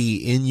reality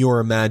in your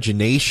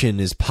imagination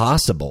is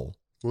possible.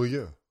 Well,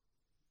 yeah.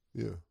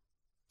 Yeah.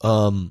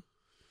 I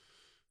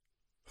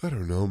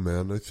don't know,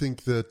 man. I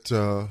think that,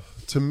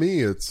 to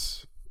me,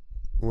 it's,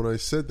 when I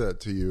said that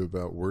to you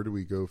about where do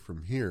we go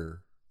from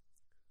here,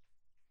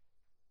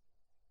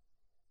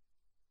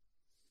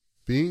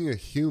 being a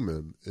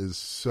human is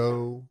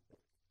so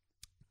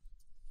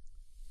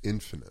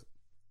infinite.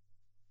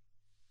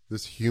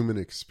 This human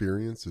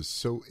experience is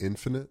so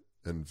infinite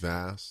and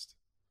vast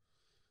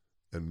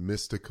and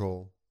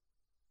mystical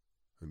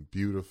and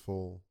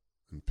beautiful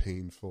and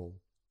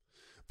painful.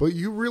 But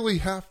you really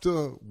have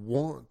to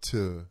want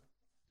to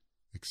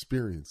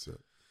experience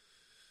it.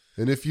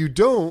 And if you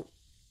don't,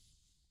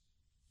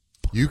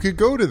 you could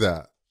go to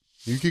that.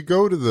 You could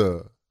go to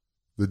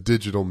the the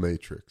digital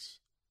matrix.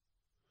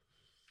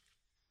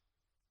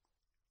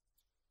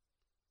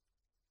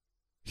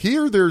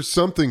 Here there's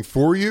something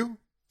for you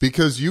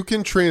because you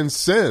can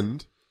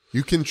transcend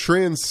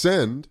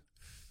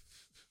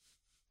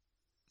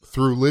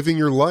through living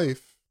your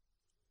life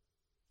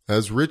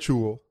as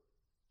ritual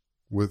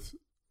with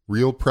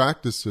real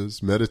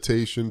practices,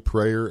 meditation,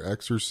 prayer,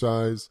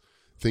 exercise,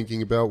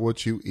 thinking about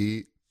what you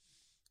eat,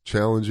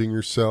 challenging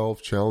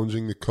yourself,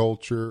 challenging the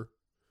culture,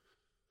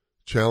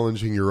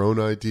 challenging your own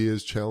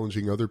ideas,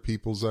 challenging other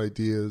people's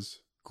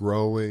ideas,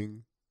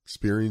 growing,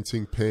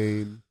 experiencing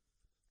pain,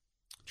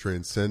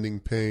 transcending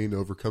pain,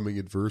 overcoming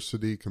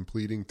adversity,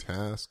 completing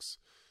tasks,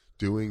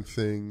 doing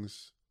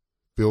things,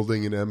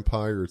 building an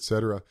empire,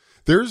 etc.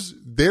 There's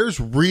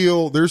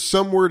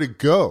somewhere to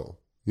go.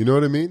 You know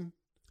what I mean?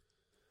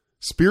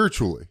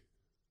 Spiritually.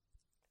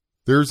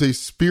 There's a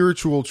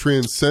spiritual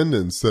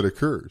transcendence that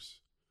occurs.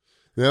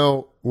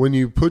 Now, when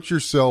you put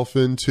yourself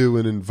into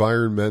an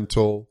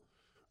environmental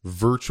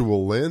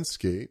virtual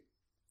landscape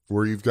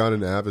where you've got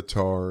an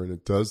avatar and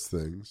it does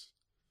things,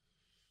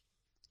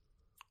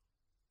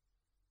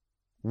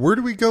 where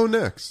do we go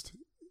next?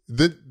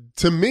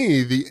 To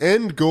me, the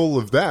end goal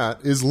of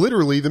that is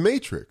literally the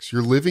Matrix.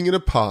 You're living in a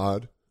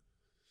pod.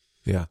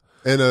 Yeah.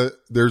 And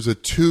there's a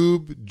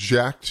tube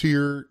jacked to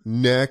your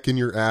neck and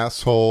your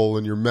asshole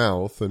and your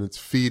mouth, and it's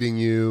feeding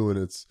you and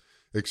it's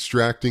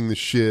extracting the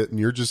shit, and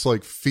you're just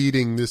like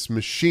feeding this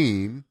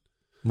machine.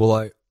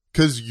 Well,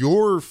 because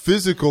your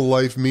physical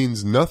life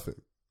means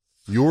nothing.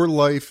 Your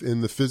life in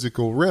the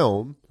physical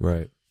realm.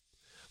 Right.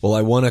 Well,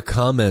 I want to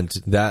comment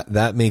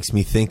that makes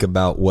me think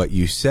about what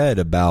you said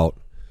about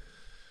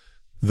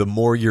the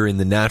more you're in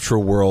the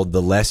natural world,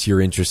 the less you're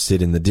interested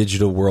in the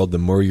digital world. The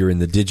more you're in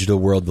the digital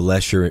world, the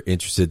less you're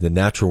interested in the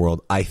natural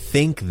world. I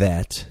think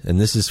that, and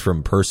this is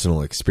from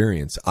personal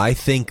experience, I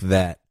think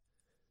that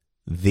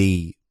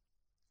the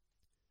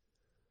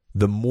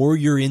more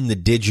you're in the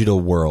digital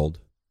world,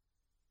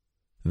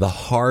 the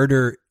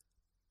harder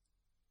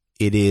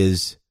it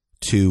is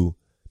to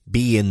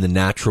be in the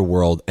natural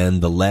world,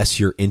 and the less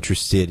you're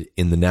interested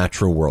in the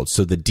natural world.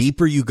 So the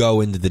deeper you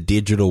go into the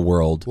digital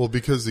world, well,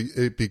 because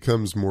it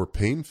becomes more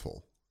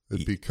painful.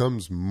 It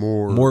becomes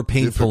more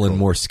painful difficult. and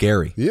more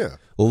scary. Yeah.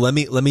 Well, let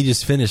me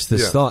just finish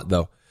this thought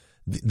though.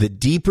 The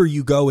deeper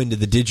you go into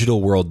the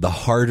digital world, the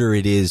harder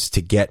it is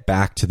to get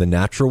back to the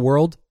natural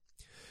world.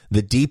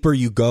 The deeper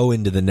you go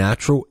into the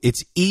natural,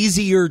 it's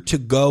easier to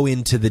go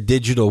into the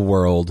digital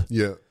world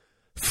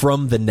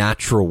from the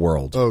natural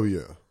world. Oh,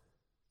 yeah.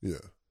 Yeah.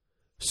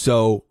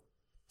 So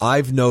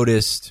I've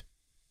noticed,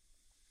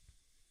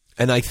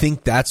 and I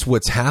think that's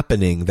what's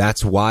happening.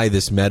 That's why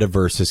this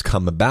metaverse has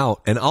come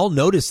about. And I'll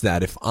notice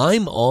that if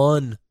I'm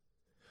on,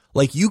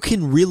 like, you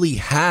can really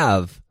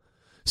have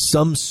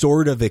some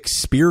sort of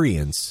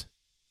experience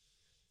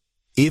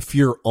if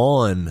you're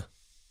on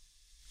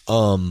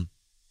the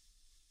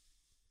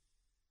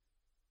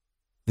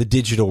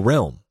digital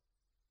realm.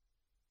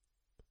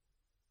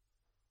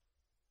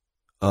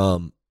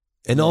 And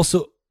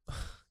also,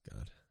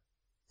 God.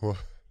 What?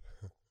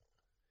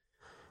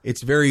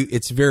 It's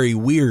very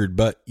weird,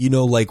 but you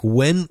know, like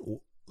when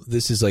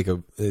this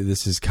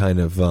is kind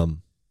of,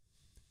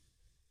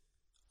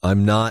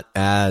 I'm not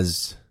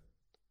as,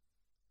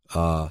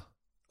 I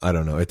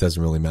don't know. It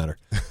doesn't really matter.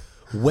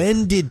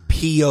 When did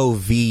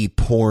POV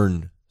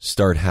porn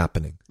start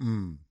happening?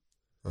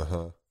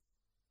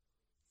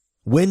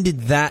 When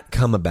did that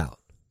come about?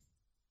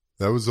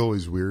 That was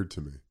always weird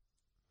to me.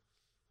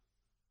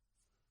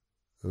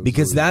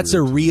 Because that's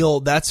a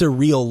real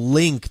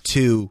link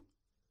to,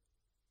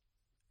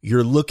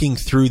 you're looking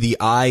through the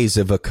eyes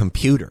of a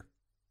computer.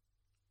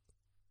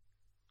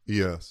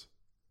 Yes.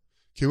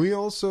 Can we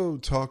also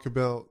talk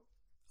about?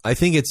 I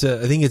think it's a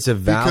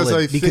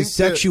valid, because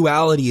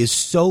sexuality is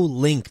so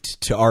linked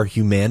to our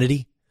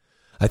humanity.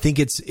 I think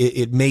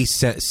it may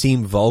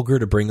seem vulgar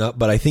to bring up,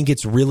 but I think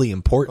it's really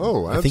important.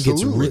 Oh, absolutely. I think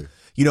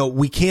it's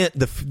we can't,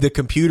 the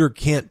computer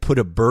can't put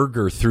a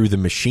burger through the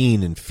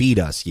machine and feed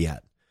us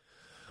yet.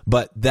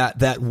 But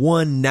that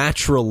one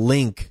natural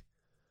link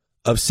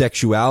of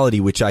sexuality,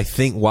 which I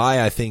think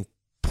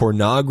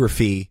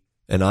pornography,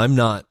 and I'm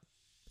not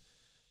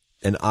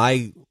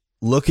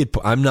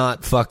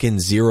fucking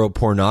zero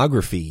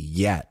pornography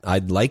yet.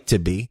 I'd like to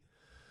be,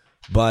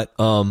 but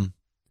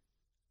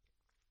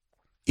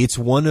it's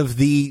one of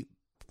the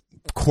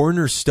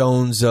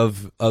cornerstones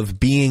of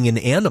being an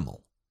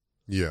animal.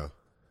 Yeah.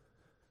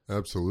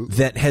 Absolutely.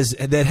 That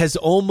has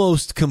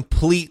almost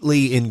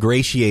completely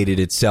ingratiated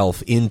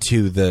itself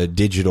into the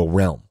digital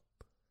realm.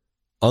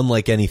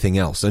 Unlike anything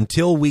else,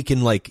 until we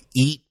can like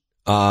eat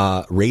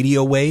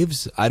radio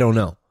waves, I don't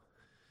know,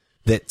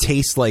 that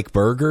taste like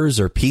burgers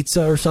or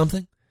pizza or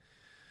something.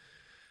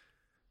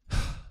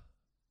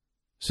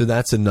 So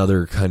that's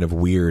another kind of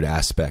weird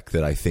aspect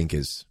that I think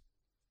is.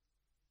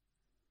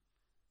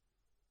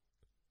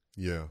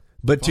 Yeah.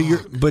 But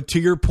to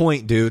your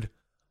point, dude,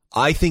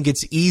 I think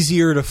it's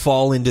easier to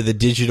fall into the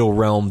digital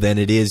realm than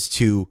it is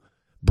to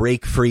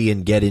break free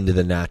and get into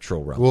the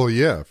natural realm. Well,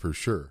 yeah, for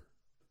sure.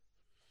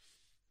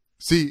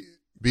 See,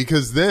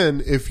 Because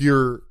then if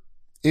you're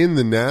in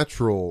the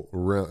natural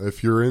realm,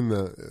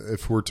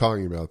 if we're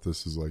talking about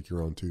this as like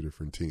you're on two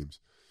different teams.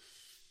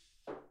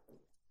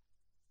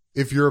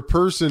 If you're a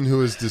person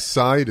who has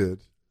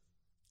decided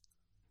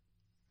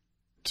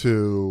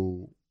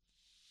to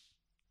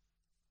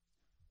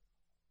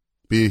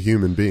be a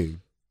human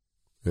being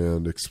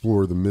and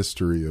explore the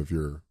mystery of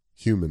your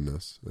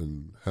humanness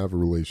and have a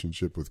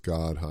relationship with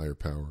God, higher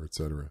power,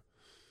 etc.,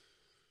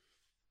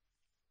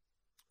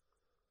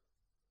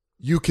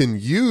 you can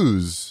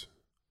use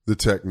the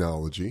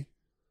technology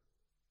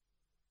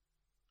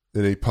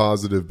in a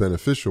positive,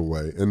 beneficial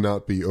way and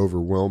not be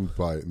overwhelmed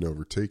by it and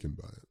overtaken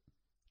by it.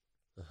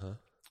 Uh-huh.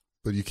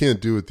 But you can't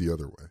do it the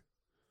other way.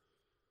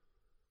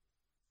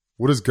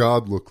 What does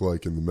God look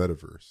like in the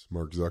metaverse?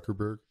 Mark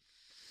Zuckerberg?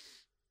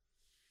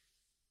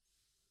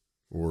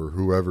 Or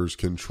whoever's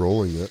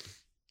controlling it?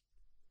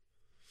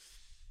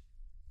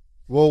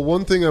 Well,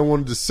 one thing I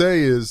wanted to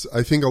say is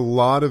I think a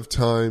lot of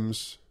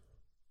times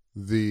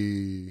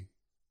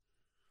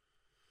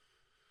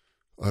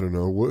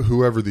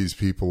whoever these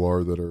people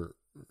are that are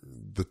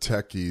the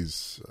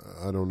techies,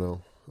 I don't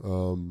know.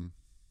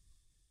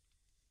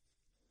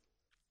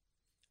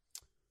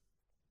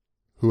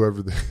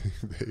 Whoever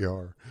they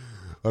are.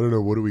 I don't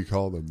know. What do we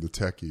call them? The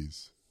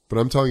techies. But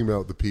I'm talking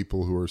about the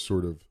people who are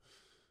sort of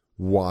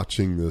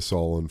watching this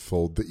all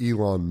unfold. The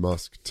Elon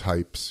Musk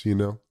types, you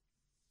know?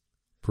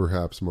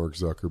 Perhaps Mark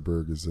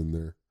Zuckerberg is in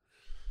there.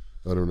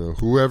 I don't know.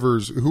 Whoever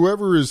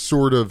is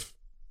sort of...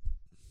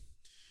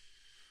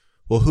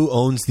 Well, who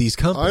owns these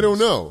companies? I don't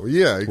know.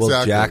 Yeah, exactly.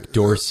 Well, Jack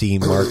Dorsey,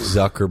 Mark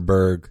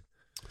Zuckerberg,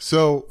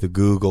 so the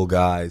Google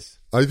guys.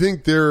 I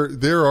think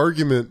their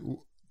argument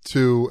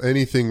to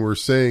anything we're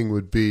saying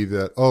would be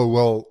that, oh,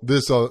 well,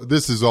 this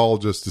is all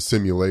just a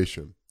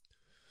simulation.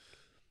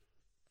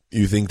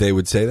 You think they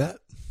would say that?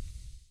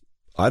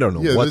 I don't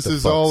know. Yeah, what this the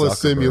is fuck all a Zuckerberg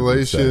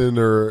simulation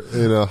or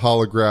in a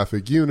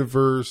holographic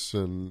universe,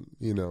 and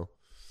you know.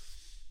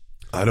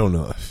 I don't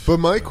know. But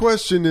my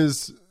question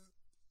is,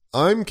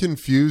 I'm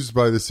confused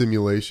by the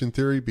simulation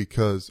theory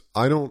because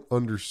I don't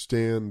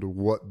understand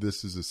what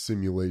this is a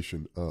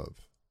simulation of.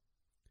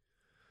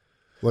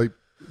 Like,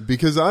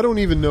 because I don't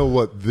even know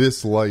what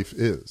this life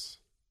is.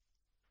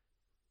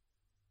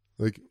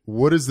 Like,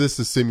 what is this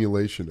a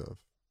simulation of?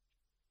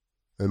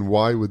 And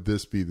why would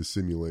this be the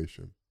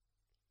simulation?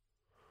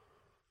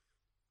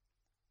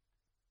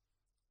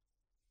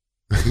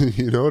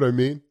 You know what I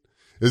mean?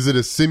 Is it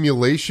a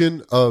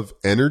simulation of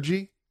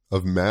energy,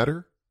 of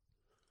matter?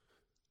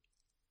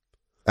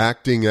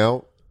 Acting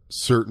out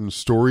certain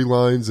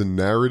storylines and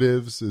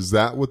narratives? Is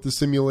that what the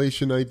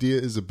simulation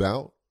idea is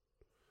about?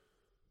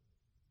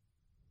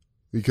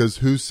 Because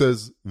who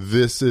says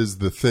this is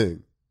the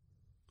thing?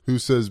 Who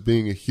says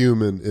being a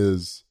human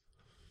is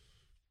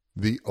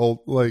I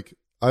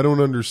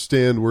don't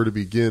understand where to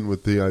begin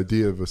with the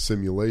idea of a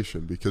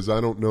simulation because I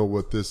don't know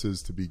what this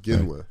is to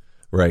begin with.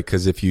 Right,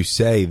 because if you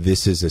say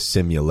this is a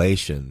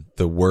simulation,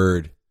 the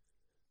word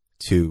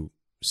to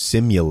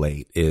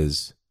simulate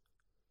is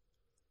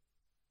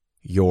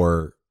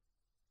you're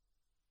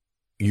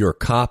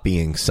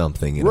copying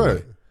something in a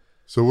way.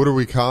 So what are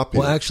we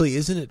copying? Well, actually,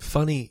 isn't it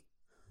funny?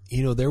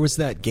 You know, there was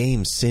that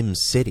game Sim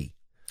City.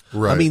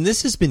 Right. I mean,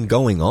 this has been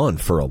going on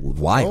for a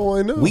while. Oh,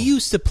 I know. We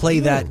used to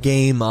play that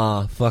game,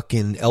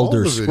 fucking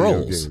Elder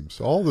Scrolls.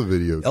 All the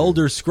video games.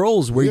 Elder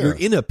Scrolls, where you're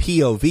in a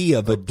POV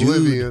of a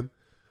Oblivion. dude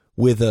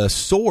with a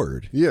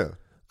sword. Yeah.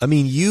 I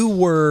mean, you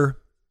were...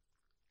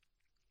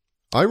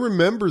 I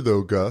remember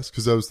though, Gus,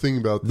 because I was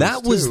thinking about this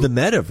that was too. the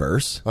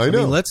metaverse. I know.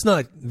 I mean, let's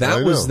not.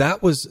 That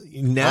was.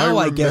 Now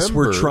I guess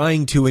we're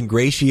trying to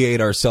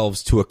ingratiate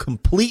ourselves to a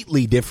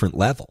completely different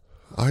level.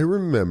 I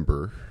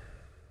remember.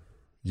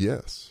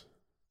 Yes,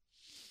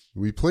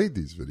 we played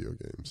these video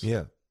games.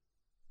 Yeah,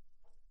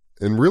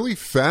 and really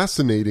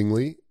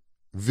fascinatingly,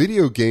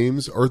 video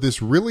games are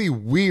this really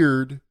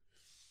weird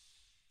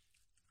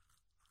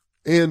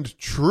and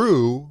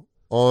true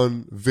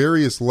on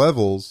various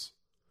levels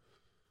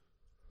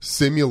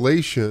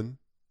simulation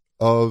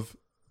of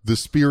the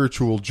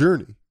spiritual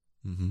journey.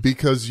 Mm-hmm.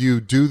 Because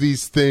you do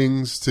these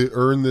things to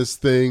earn this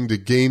thing, to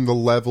gain the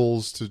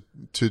levels,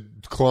 to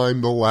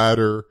climb the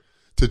ladder,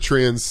 to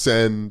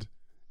transcend,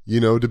 you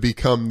know, to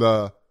become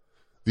the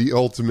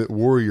ultimate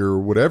warrior or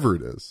whatever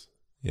it is.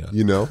 Yeah.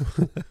 You know?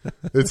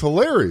 It's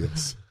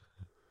hilarious.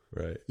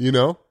 Right. You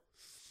know?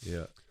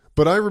 Yeah.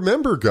 But I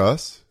remember,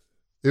 Gus,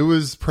 it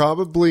was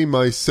probably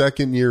my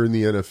second year in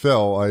the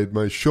NFL. I had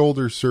my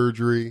shoulder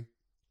surgery.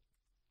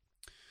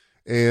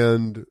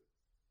 And,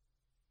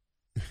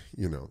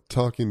 you know,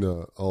 talking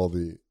to all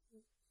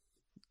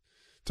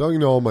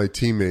my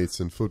teammates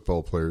and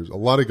football players, a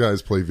lot of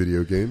guys play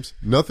video games.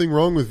 Nothing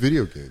wrong with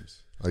video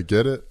games. I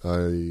get it.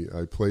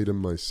 I played them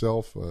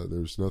myself.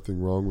 There's nothing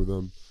wrong with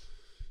them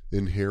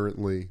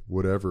inherently,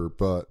 whatever.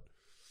 But,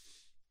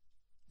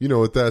 you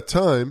know, at that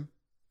time,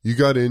 you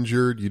got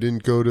injured. You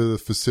didn't go to the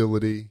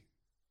facility.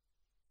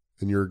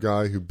 And you're a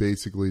guy who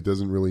basically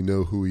doesn't really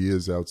know who he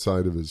is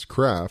outside of his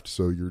craft,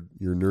 so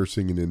you're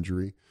nursing an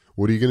injury.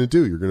 what are you going to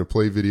do? You're going to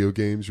play video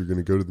games. You're going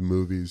to go to the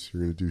movies.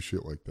 You're going to do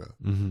shit like that.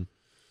 Mm-hmm.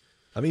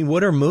 I mean,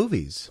 what are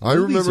movies? I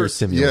remember. Are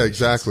simulations. Yeah,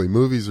 exactly.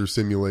 Movies are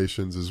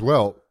simulations as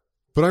well.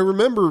 But I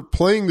remember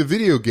playing the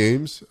video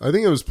games. I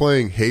think I was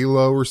playing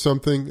Halo or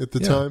something at the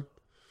time.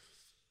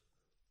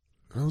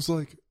 And I was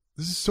like,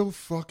 this is so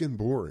fucking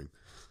boring.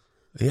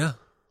 Yeah.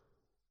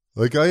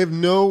 Like, I have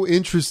no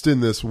interest in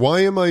this.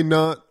 Why am I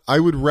not? I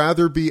would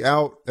rather be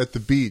out at the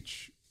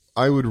beach.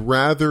 I would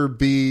rather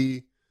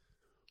be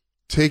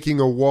taking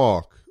a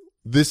walk.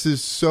 This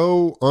is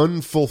so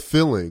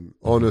unfulfilling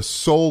on a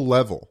soul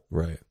level.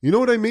 Right. You know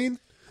what I mean?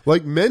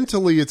 Like,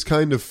 mentally, it's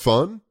kind of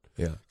fun.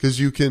 Yeah. Because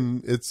you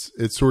can, it's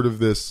sort of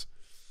this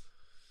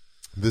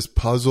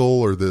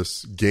puzzle or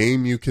this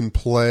game you can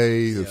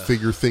play to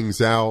figure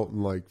things out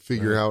and like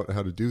figure out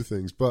how to do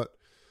things. But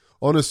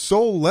on a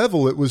soul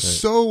level, it was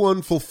so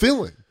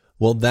unfulfilling.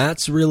 Well,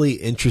 that's really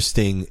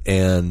interesting.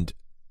 And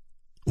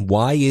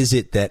why is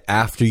it that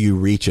after you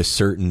reach a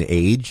certain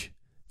age,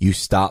 you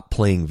stop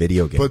playing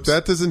video games? But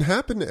that doesn't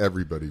happen to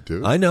everybody,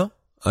 dude. I know.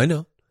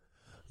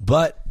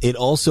 But it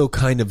also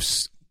kind of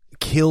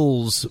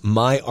kills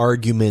my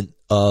argument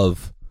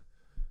of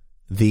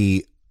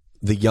the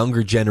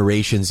younger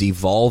generations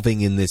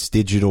evolving in this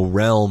digital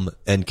realm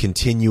and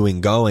continuing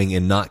going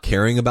and not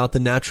caring about the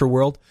natural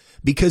world,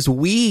 because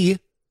we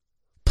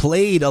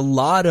played a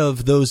lot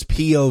of those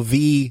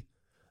POV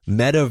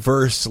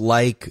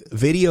MetaVerse-like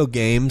video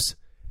games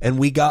and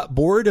we got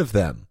bored of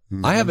them.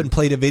 Mm-hmm. I haven't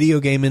played a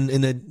video game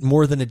in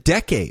more than a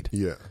decade.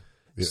 Yeah.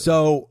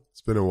 So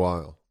it's been a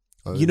while.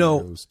 You know,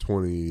 it was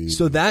 20.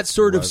 So that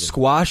sort of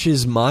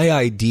squashes my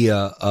idea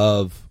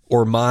of,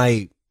 or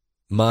my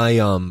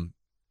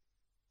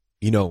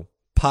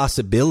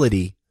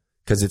possibility,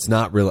 because it's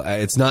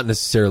not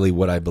necessarily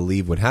what I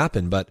believe would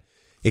happen, but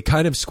it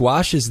kind of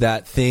squashes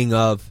that thing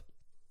of,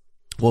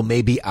 well,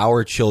 maybe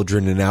our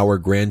children and our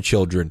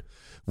grandchildren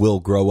will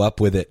grow up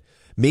with it.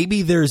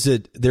 Maybe there's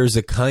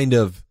a kind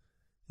of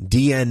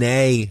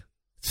DNA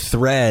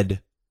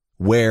thread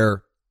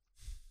where,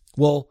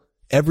 well,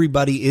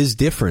 everybody is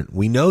different.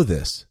 We know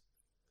this.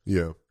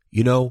 Yeah.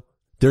 You know,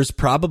 there's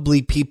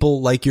probably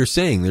people, like you're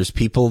saying, there's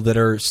people that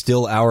are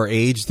still our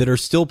age that are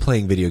still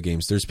playing video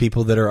games. There's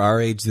people that are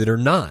our age that are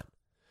not.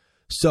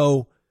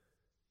 So,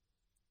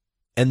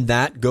 and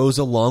that goes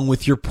along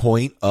with your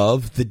point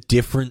of the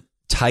different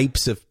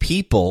types of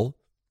people.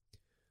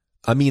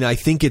 I mean, I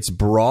think it's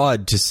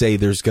broad to say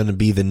there's going to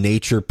be the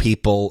nature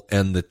people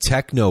and the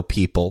techno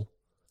people.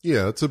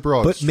 Yeah, it's a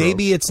broad But stroke.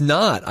 maybe it's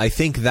not. I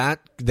think that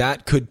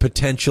could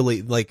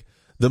potentially, like,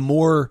 the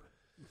more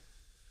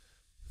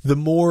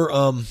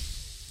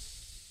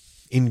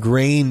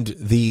ingrained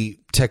the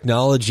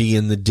technology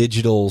and the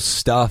digital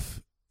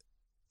stuff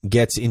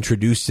gets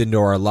introduced into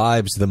our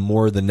lives, the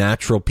more the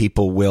natural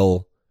people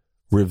will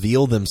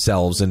reveal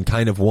themselves and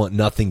kind of want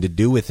nothing to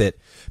do with it.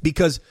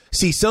 Because,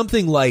 see,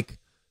 something like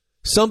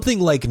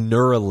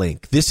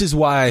Neuralink, this is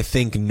why I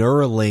think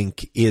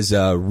Neuralink is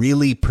a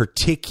really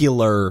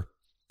particular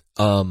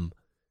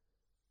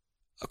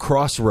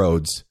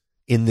crossroads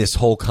in this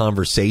whole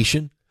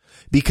conversation,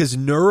 because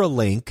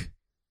Neuralink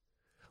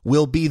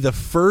will be the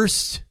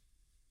first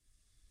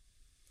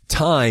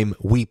time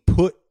we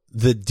put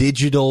the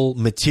digital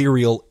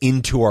material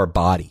into our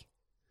body.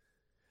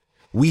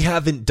 We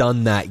haven't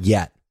done that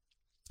yet.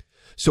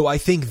 So I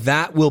think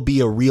that will be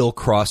a real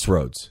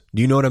crossroads.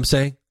 Do you know what I'm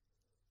saying?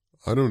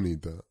 I don't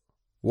need that.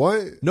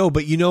 Why? No,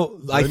 but you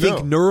know, I think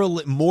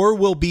Neuralink, more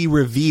will be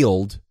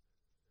revealed,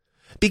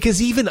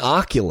 because even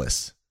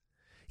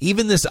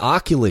this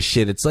Oculus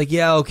shit, it's like,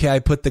 yeah, okay, I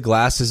put the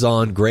glasses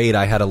on, great,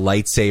 I had a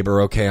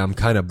lightsaber, okay, I'm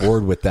kind of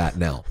bored with that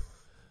now.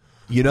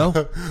 You know?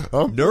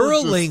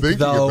 Neuralink,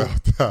 though,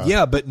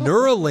 yeah, but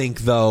Neuralink,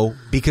 though,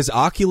 because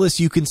Oculus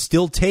you can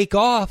still take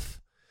off,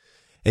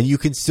 and you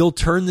can still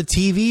turn the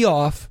TV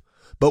off,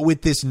 but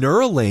with this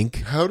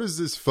Neuralink... How does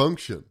this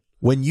function?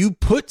 When you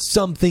put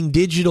something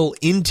digital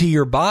into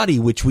your body,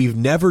 which we've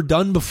never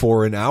done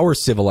before in our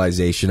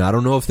civilization, I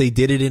don't know if they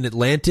did it in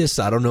Atlantis,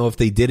 I don't know if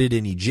they did it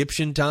in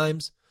Egyptian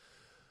times,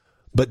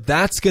 but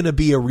that's going to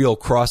be a real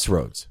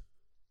crossroads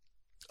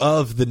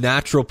of the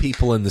natural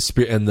people and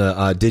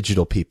the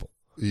digital people.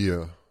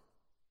 Yeah.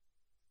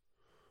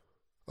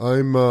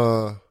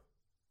 I'm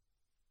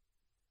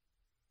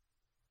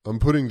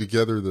putting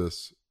together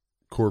this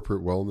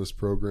corporate wellness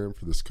program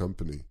for this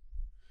company,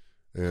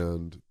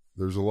 and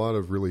there's a lot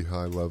of really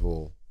high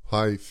level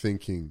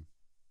thinking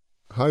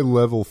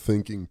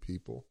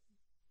people.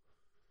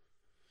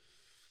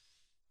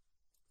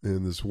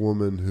 And this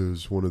woman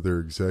who's one of their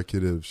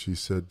executives, she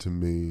said to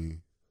me,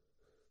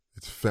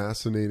 it's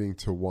fascinating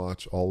to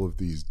watch all of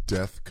these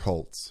death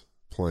cults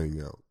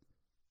playing out.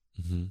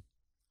 Mm-hmm.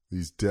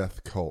 These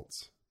death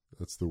cults.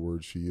 That's the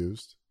word she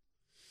used.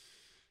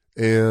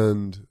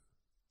 And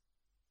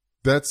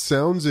that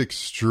sounds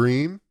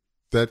extreme.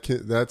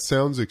 That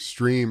sounds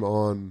extreme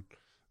on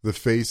the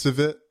face of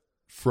it,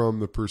 from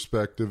the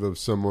perspective of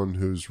someone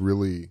who's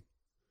really,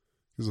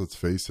 because let's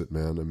face it,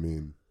 man, I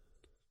mean,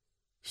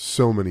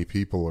 so many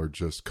people are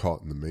just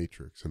caught in the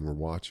matrix, and we're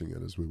watching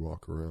it as we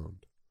walk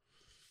around.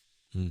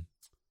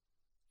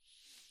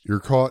 You're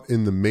caught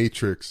in the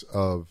matrix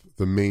of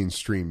the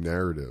mainstream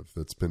narrative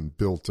that's been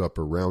built up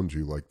around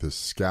you, like this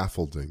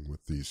scaffolding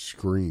with these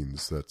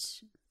screens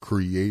that's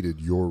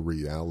created your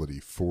reality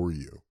for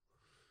you.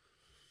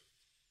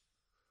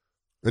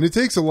 And it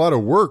takes a lot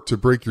of work to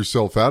break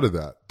yourself out of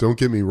that. Don't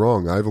get me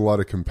wrong. I have a lot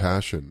of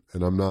compassion,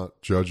 and I'm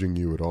not judging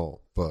you at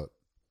all. But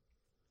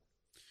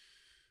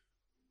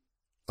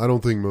I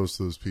don't think most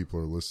of those people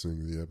are listening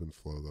to the Ebb and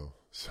Flow, though.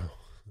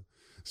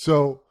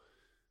 So,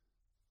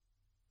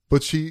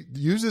 but she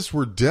used this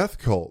word death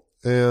cult,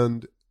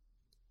 and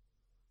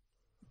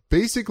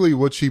basically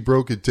what she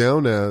broke it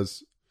down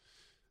as,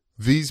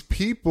 these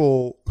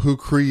people who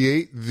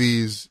create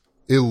these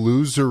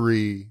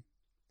illusory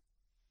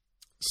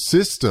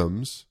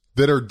systems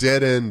that are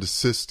dead-end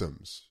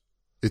systems.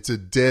 It's a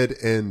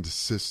dead-end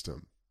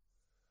system.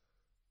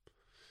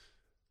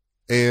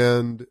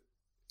 And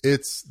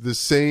it's the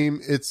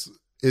same, it's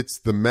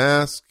the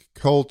mask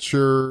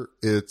culture,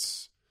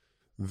 it's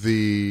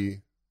the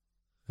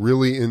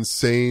really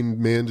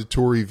insane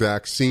mandatory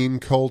vaccine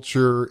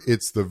culture,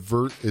 it's the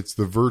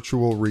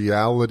virtual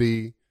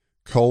reality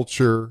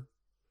culture.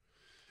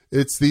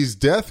 It's these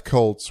death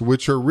cults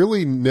which are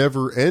really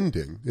never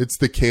ending. It's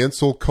the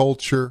cancel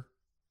culture.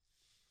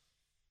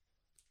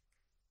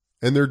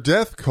 And they're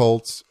death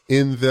cults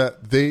in that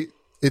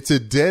it's a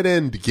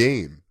dead-end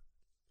game.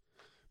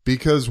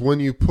 Because when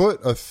you put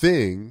a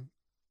thing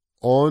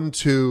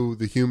onto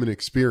the human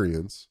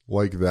experience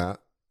like that,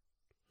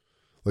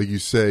 like you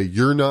say,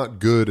 you're not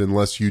good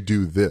unless you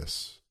do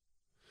this,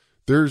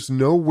 there's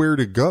nowhere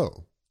to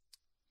go.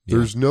 Yeah.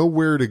 There's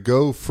nowhere to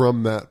go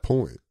from that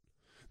point.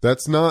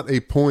 That's not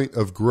a point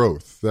of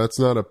growth. That's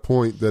not a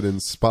point that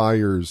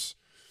inspires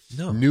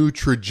new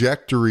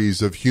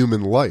trajectories of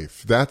human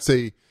life. That's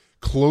a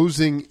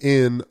closing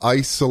in,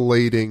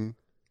 isolating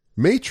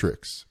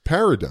matrix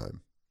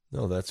paradigm.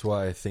 No, that's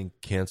why I think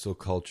cancel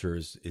culture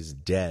is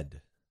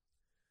dead.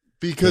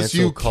 Because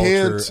you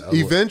can't,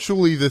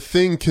 eventually the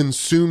thing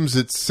consumes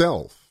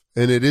itself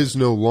and it is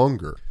no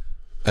longer.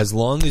 As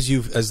long as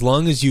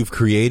you've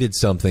created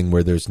something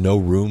where there's no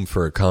room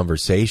for a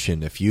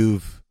conversation,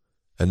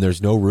 and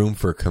there's no room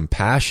for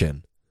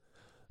compassion.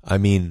 I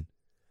mean,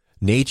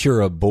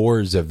 nature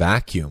abhors a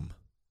vacuum.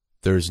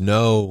 There's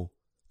no,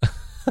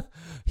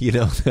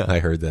 I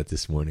heard that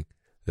this morning.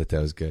 That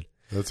was good.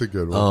 That's a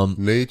good one.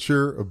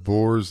 Nature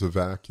abhors a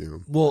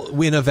vacuum.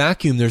 Well, in a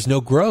vacuum, there's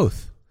no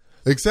growth.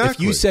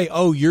 Exactly. If you say,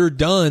 "Oh, you're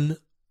done,"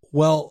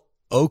 well,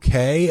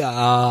 okay.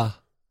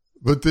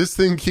 But this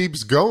thing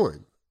keeps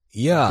going.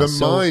 Yeah. The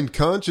mind,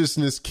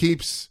 consciousness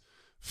keeps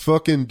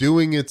fucking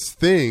doing its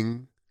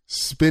thing,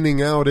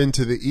 spinning out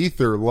into the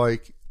ether.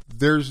 Like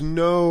there's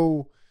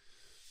no.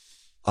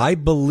 I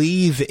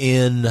believe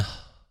in.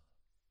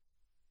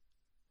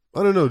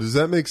 I don't know. Does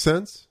that make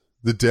sense?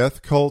 The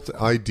death cult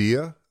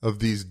idea of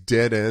these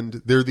dead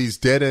end. They're these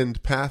dead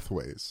end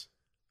pathways.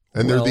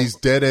 And they're these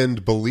dead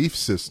end belief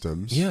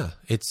systems. Yeah,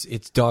 it's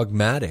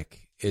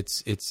dogmatic.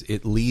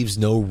 It leaves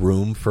no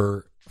room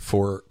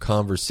for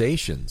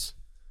conversations.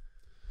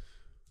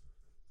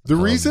 The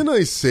reason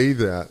I say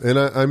that, and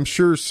I'm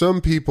sure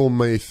some people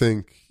may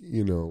think,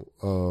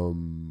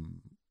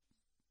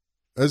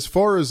 as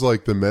far as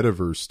like the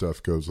MetaVerse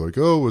stuff goes, like,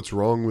 oh, what's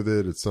wrong with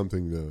it? It's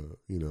something to,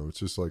 it's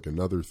just like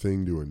another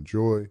thing to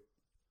enjoy.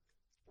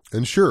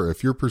 And sure,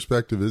 if your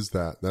perspective is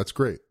that, that's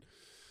great.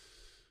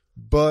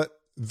 But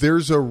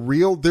there's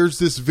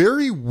this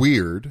very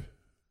weird,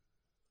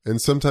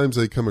 and sometimes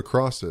I come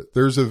across it,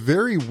 there's a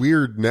very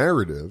weird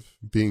narrative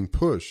being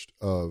pushed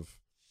of,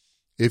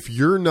 if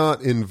you're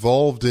not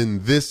involved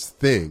in this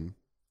thing,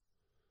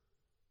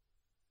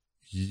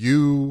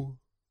 you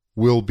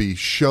will be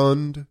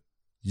shunned,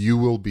 you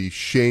will be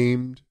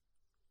shamed,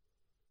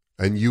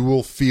 and you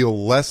will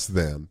feel less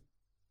than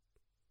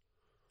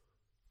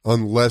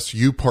unless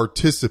you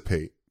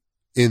participate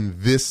in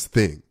this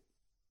thing.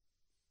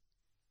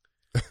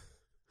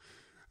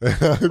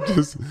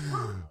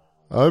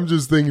 I'm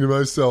just thinking to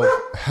myself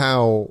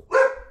how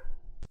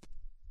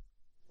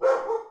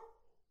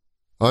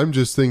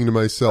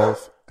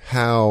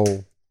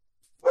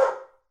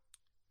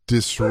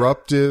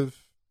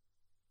disruptive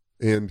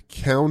and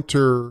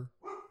counter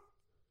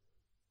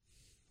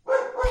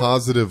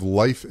positive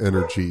life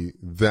energy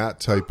that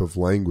type of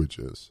language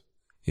is.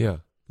 Yeah.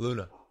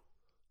 Luna.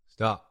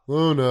 Stop.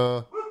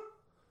 Luna.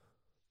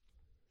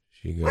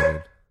 She got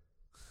it.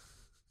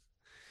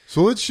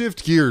 So let's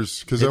shift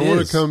gears because I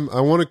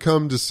want to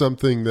come to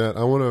something that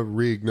I want to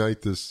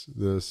reignite this.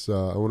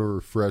 I want to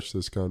refresh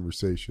this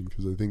conversation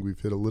because I think we've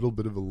hit a little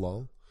bit of a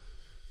lull.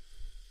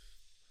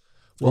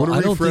 Well,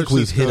 I don't think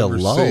we've hit a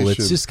lull.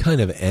 It's just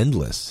kind of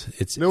endless.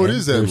 It is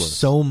endless. There's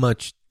so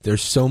much.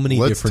 There's so many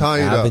different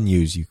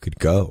avenues you could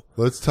go.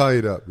 Let's tie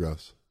it up,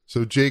 Gus.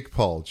 So Jake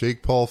Paul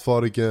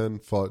fought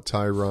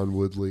Tyron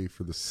Woodley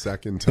for the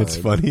second time. It's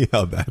funny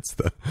how that's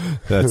the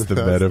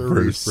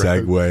MetaVerse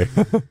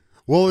segue.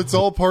 Well, it's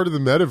all part of the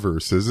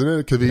MetaVerse, isn't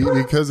it?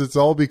 Because it's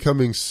all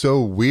becoming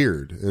so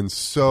weird and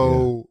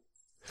so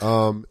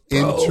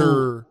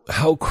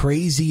How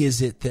crazy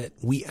is it that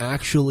we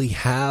actually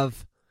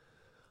have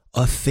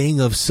a thing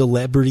of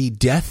celebrity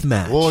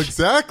deathmatch? Well,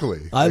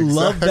 exactly. I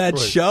love that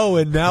show,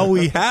 and now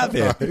we have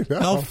it.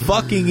 How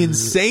fucking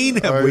insane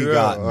have we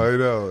gotten? I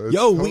know.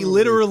 It's we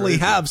literally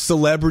have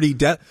celebrity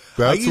death.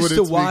 I used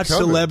to watch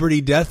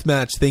Celebrity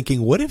Deathmatch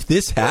thinking, what if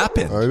this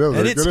happened? I know.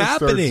 And it's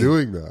happening. Start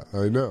doing that.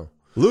 I know.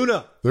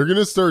 Luna. They're going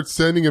to start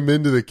sending them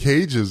into the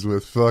cages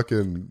with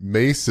fucking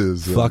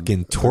maces.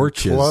 Fucking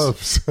torches. And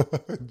clubs.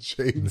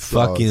 Chainsaws.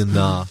 Fucking,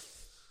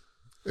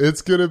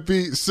 It's going to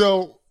be...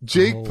 So,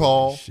 Jake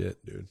Paul...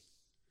 shit, dude.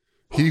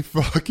 He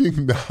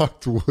fucking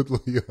knocked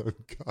Woodley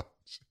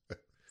unconscious.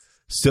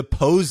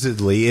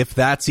 Supposedly, if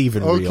that's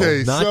even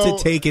real. Not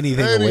to take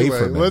anything away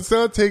from it. Let's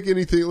not take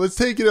anything. Let's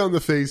take it on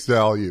the face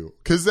value.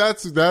 Because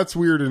that's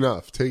weird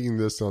enough, taking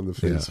this on the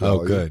face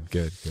value. Oh,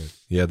 good.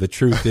 Yeah, the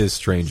truth is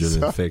stranger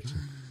than fiction.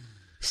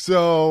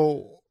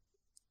 So,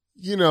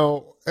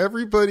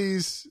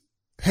 everybody's...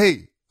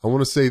 Hey, I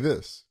want to say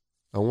this.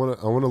 I want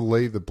to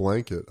lay the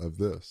blanket of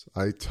this.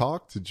 I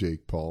talked to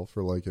Jake Paul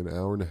for like an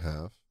hour and a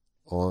half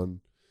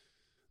on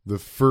the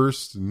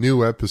first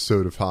new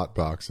episode of Hot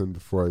Boxing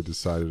before I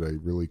decided I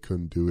really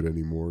couldn't do it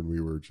anymore, and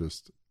we were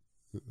just,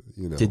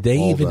 Did they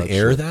even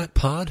air that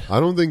pod?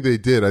 I don't think they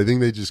did. I think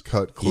they just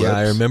cut clips. Yeah,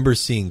 I remember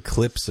seeing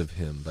clips of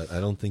him, but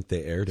I don't think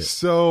they aired it.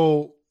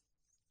 So,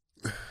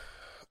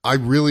 I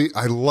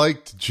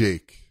liked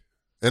Jake,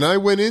 and I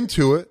went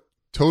into it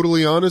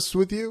totally honest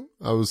with you.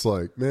 I was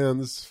like, man,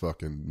 this is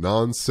fucking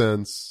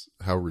nonsense.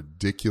 How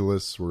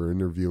ridiculous. We're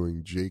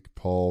interviewing Jake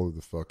Paul. Who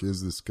the fuck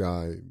is this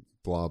guy?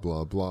 Blah,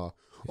 blah, blah.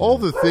 All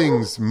the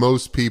things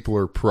most people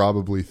are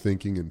probably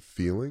thinking and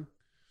feeling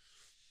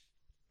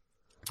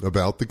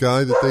about the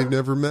guy that they've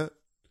never met.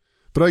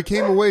 But I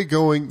came away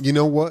going, you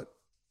know what?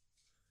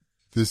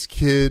 This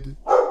kid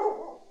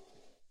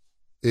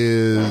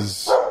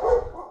is...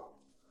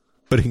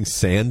 Putting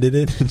sand in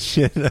it and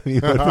shit. I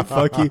mean, what the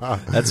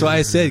fuck That's why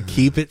I said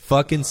keep it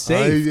fucking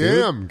safe.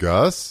 I am,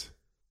 Gus.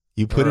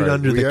 You put it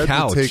under the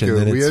couch and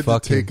then it's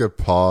fucking... to take a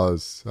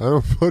pause. I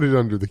don't put it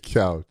under the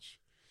couch.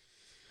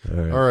 All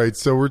right,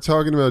 so we're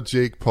talking about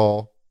Jake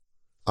Paul.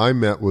 I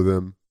met with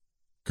him.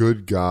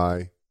 Good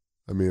guy.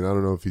 I mean, I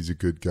don't know if he's a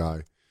good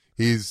guy.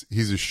 He's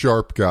a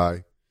sharp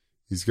guy.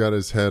 He's got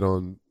his head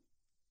on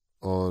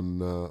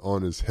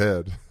his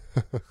head.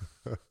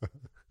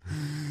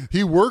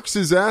 He works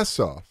his ass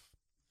off.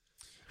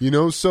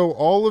 So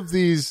all of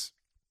these...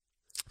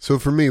 So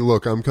for me,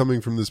 look, I'm coming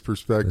from this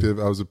perspective.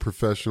 I was a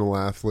professional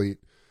athlete.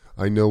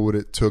 I know what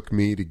it took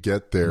me to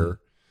get there.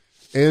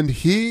 And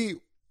he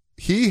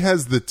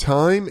has the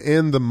time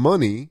and the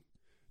money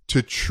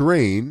to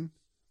train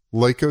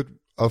like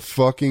a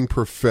fucking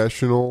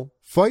professional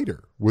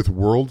fighter with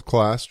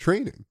world-class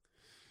training.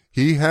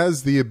 He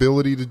has the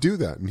ability to do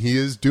that, and he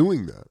is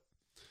doing that.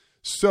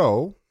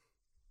 So,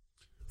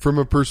 from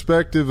a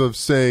perspective of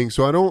saying,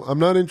 I'm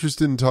not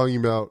interested in talking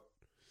about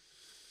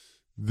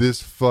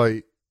this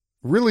fight,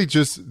 really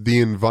just the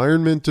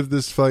environment of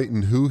this fight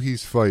and who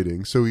he's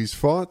fighting. So he's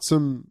fought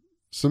some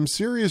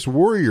serious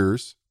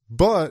warriors,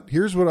 but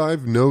here's what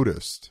I've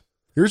noticed.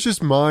 Here's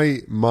just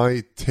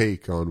my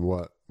take on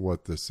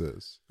what this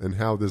is and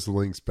how this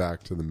links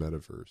back to the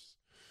metaverse.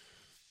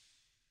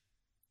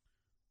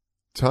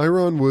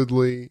 Tyron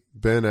Woodley,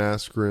 Ben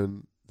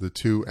Askren, the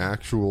two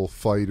actual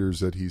fighters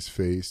that he's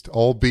faced,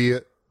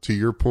 albeit, to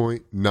your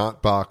point,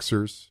 not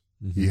boxers.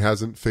 Mm-hmm. He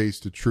hasn't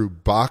faced a true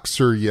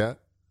boxer yet.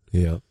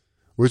 Yeah.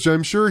 Which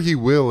I'm sure he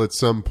will at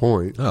some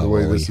point, the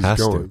way this is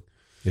going.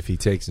 If he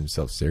takes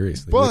himself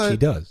seriously, but, which he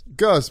does.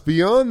 Gus,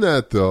 beyond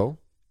that, though,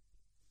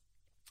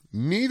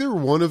 neither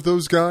one of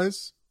those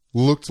guys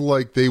looked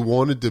like they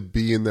wanted to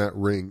be in that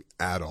ring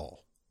at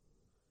all.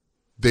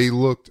 They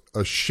looked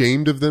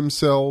ashamed of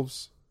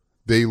themselves.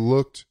 They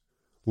looked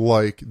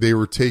like they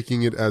were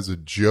taking it as a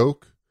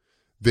joke.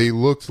 They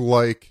looked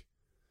like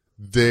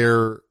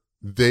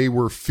they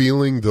were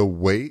feeling the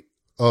weight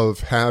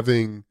of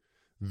having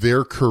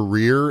their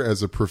career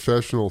as a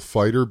professional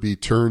fighter be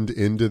turned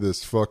into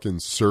this fucking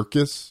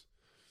circus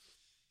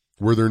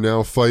where they're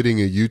now fighting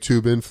a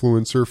YouTube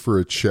influencer for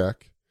a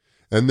check.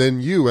 And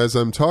then you, as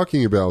I'm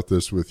talking about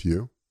this with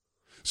you.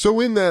 So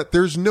in that,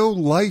 there's no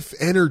life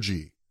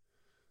energy.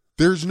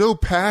 There's no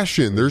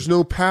passion. There's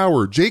no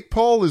power. Jake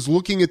Paul is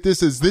looking at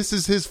this as this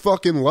is his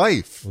fucking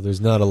life. Well,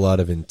 there's not a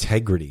lot of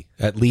integrity,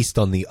 at least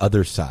on the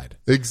other side.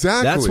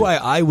 Exactly. That's why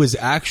I was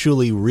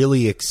actually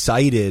really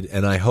excited,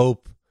 and I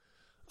hope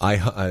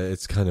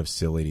it's kind of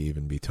silly to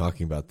even be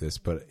talking about this,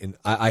 but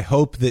I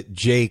hope that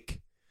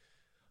Jake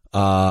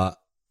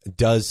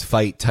does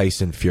fight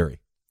Tyson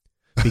Fury,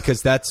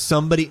 because that's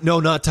somebody. No,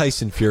 not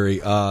Tyson Fury.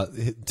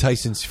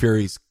 Tyson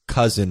Fury's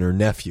cousin or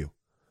nephew.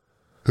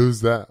 Who's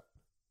that?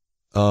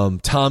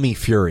 Tommy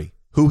Fury,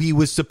 who he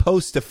was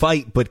supposed to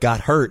fight but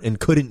got hurt and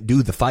couldn't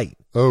do the fight.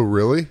 Oh,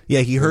 really?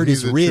 Yeah, he hurt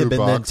his rib,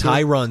 and then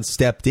Tyron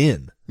stepped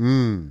in.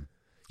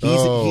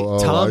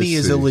 Tommy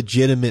is a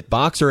legitimate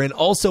boxer, and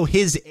also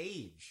his age.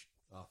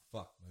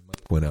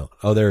 Went out.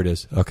 Oh, there it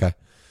is. Okay.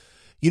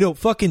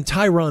 Fucking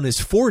Tyron is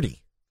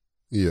 40.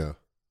 Yeah.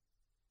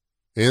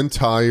 and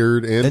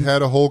tired and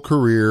had a whole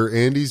career,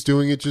 and he's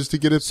doing it just to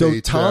get a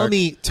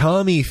paycheck.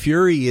 Tommy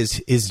Fury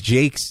is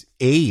Jake's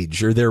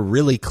age, or they're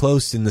really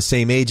close in the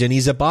same age, and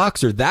he's a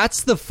boxer.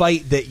 That's the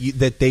fight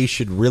that they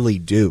should really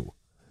do.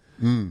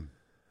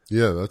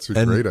 Yeah, that's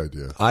a great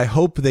idea. I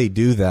hope they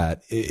do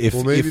that.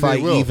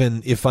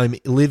 If I'm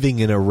living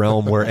in a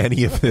realm where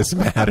any of this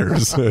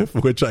matters,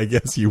 which I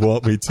guess you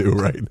want me to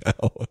right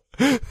now.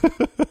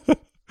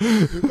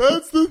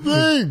 That's the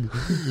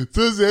thing.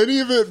 Does any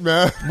of it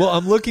matter? Well,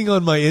 I'm looking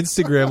on my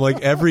Instagram,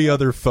 like every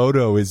other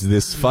photo is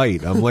this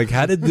fight. I'm like,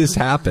 how did this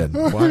happen?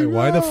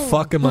 Why the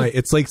fuck am I?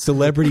 It's like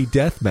Celebrity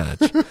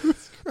Deathmatch.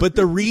 But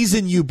the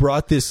reason you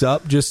brought this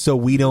up, just so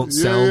we don't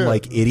sound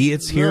like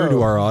idiots here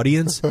to our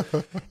audience,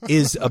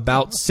 is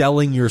about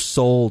selling your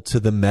soul to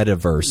the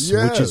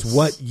metaverse, which is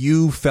what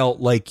you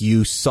felt like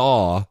you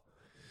saw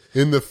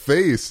in the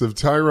face of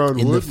Tyron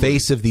Woodley. In the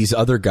face of these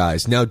other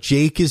guys. Now,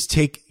 Jake is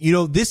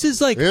this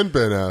is like... And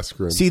Ben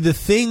Askren. See, the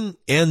thing,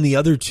 and the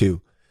other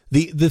two,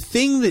 the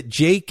thing that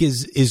Jake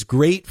is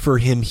great for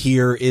him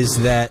here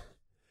is that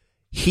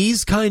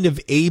he's kind of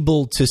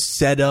able to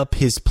set up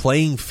his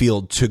playing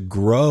field to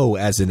grow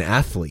as an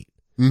athlete.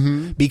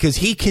 Because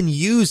he can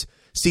use...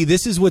 See,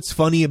 this is what's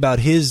funny about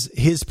his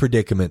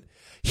predicament.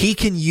 He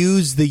can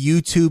use the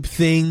YouTube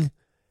thing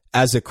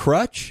as a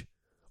crutch,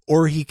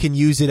 or he can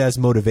use it as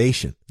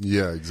motivation.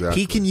 Yeah, exactly.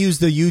 He can use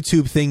the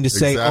YouTube thing to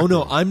say, oh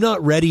no, I'm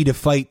not ready to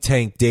fight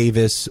Tank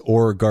Davis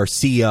or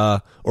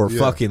Garcia or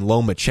fucking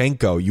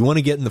Lomachenko. You want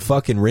to get in the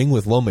fucking ring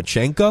with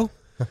Lomachenko?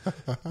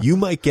 You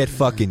might get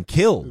fucking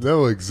killed.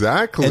 No,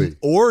 exactly.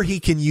 Or he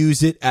can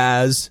use it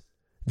as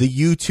the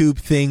YouTube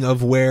thing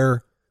of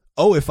where,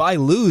 oh, if I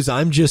lose,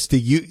 I'm just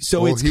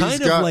so it's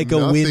kind of like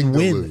a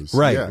win-win.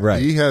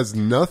 Right. He has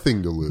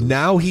nothing to lose.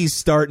 Now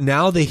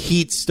the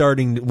heat's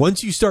starting.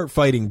 Once you start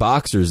fighting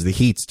boxers, the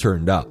heat's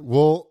turned up.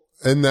 Well,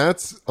 and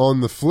that's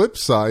on the flip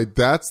side,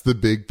 that's the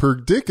big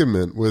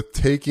predicament with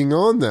taking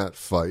on that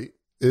fight,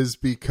 is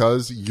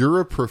because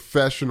you're a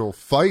professional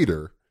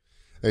fighter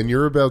and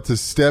you're about to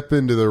step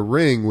into the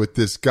ring with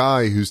this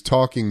guy who's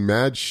talking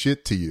mad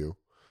shit to you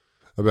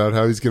about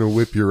how he's going to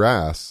whip your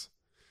ass.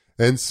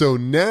 And so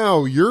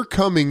now you're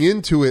coming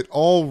into it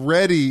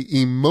already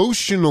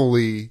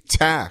emotionally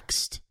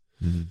taxed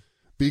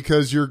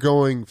because you're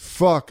going,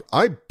 fuck,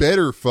 I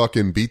better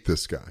fucking beat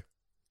this guy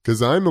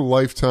because I'm a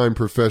lifetime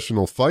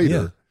professional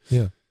fighter.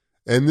 Yeah.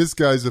 And this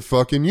guy's a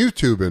fucking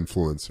YouTube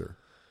influencer.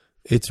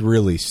 It's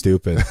really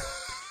stupid.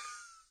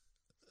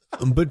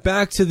 But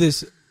back to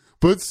this.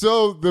 But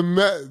so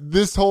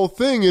this whole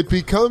thing, it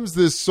becomes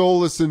this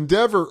soulless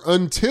endeavor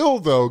until,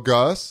 though,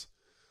 Gus,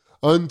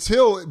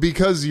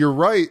 because you're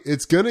right,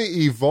 it's going to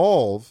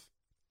evolve.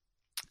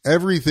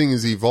 Everything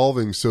is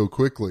evolving so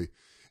quickly.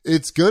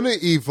 It's going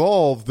to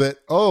evolve that,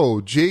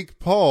 Jake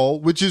Paul,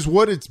 which is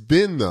what it's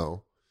been,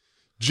 though.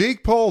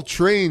 Jake Paul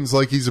trains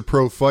like he's a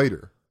pro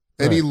fighter.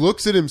 And he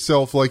looks at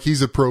himself like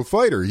he's a pro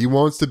fighter. He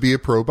wants to be a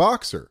pro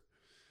boxer.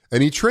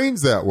 And he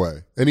trains that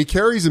way. And he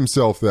carries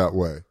himself that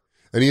way.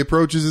 And he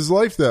approaches his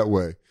life that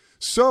way.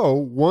 So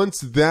once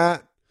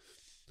the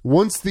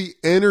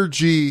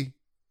energy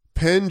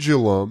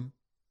pendulum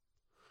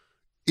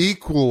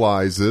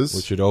equalizes,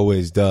 which it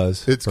always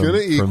does, it's going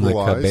to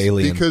equalize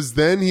because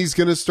then he's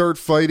going to start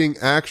fighting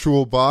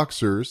actual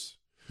boxers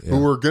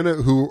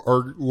who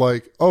are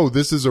like, oh,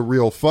 this is a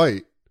real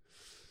fight.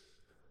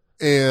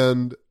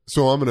 And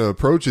so I'm going to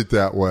approach it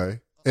that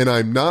way. And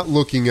I'm not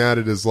looking at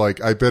it as like,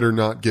 I better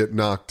not get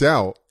knocked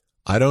out.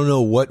 I don't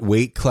know what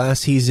weight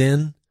class he's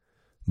in.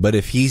 But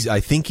I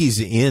think he's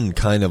in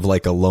kind of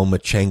like a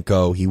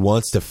Lomachenko. He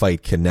wants to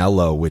fight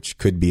Canelo, which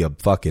could be a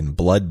fucking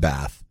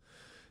bloodbath.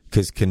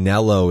 Because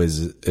Canelo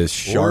is as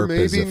sharp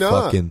as a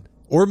fucking...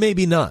 Or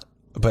maybe not.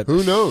 But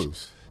who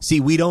knows? See,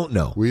 we don't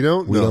know. We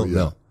don't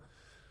know.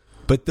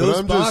 But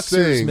those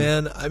boxers,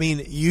 man, I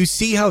mean, you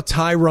see how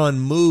Tyron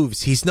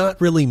moves. He's not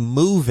really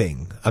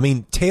moving. I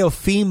mean,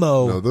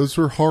 Teofimo... No, those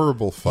were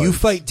horrible fights. You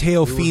fight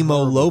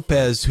Teofimo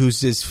Lopez,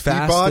 who's as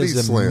fast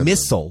as a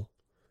missile.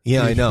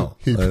 Yeah, I know.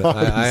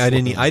 I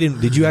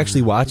didn't. Did you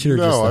actually watch it? Or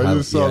no, I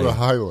just saw the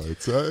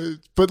highlights.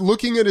 But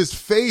looking at his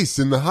face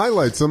in the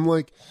highlights, I'm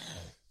like,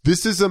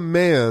 this is a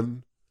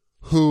man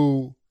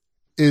who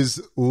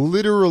is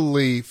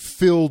literally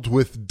filled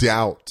with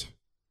doubt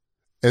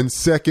and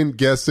second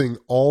guessing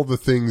all the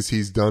things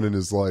he's done in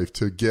his life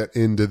to get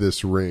into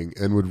this ring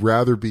and would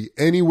rather be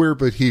anywhere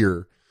but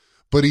here.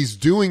 But he's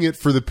doing it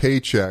for the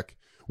paycheck,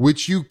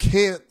 which you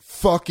can't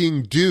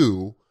fucking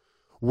do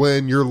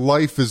when your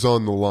life is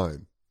on the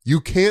line. You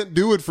can't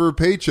do it for a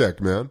paycheck,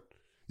 man.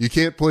 You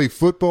can't play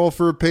football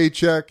for a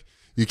paycheck.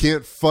 You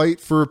can't fight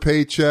for a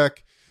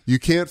paycheck. You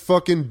can't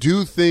fucking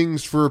do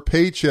things for a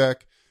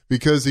paycheck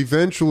because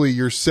eventually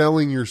you're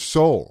selling your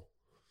soul.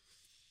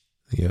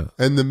 Yeah.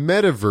 And the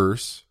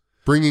metaverse,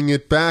 bringing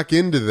it back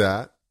into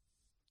that,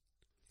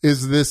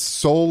 is this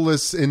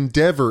soulless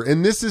endeavor.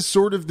 And this is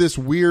sort of this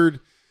weird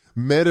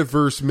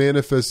metaverse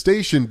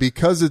manifestation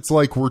because it's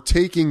like we're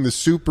taking the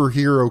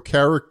superhero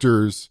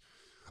characters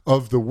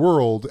of the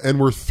world and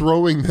we're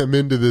throwing them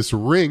into this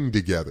ring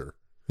together.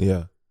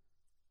 Yeah.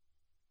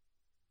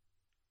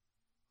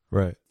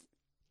 Right.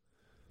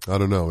 I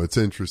don't know. It's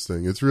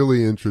interesting. It's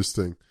really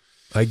interesting.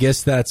 I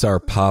guess that's our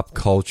pop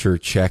culture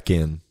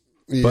check-in.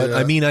 Yeah. But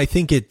I mean, I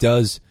think it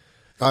does.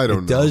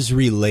 It does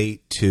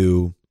relate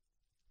to.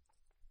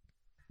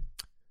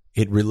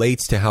 It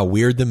relates to how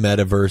weird the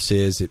metaverse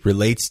is. It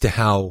relates to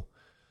how,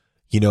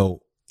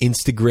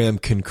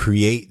 Instagram can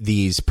create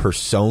these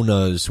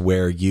personas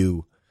where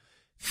you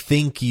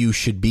think you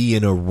should be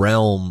in a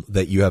realm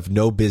that you have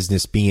no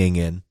business being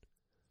in.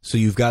 So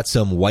you've got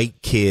some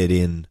white kid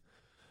in,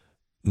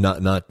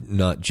 not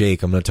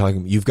Jake. I'm not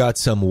talking. You've got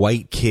some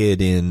white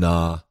kid in,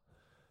 Palo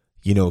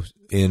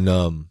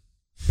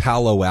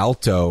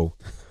Alto,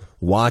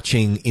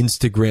 watching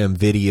Instagram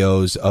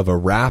videos of a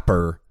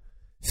rapper,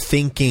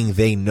 thinking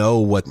they know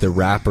what the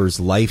rapper's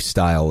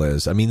lifestyle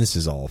is. I mean, this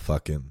is all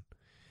fucking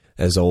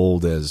as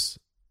old as,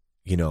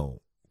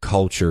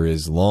 culture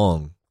is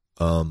long.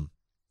 But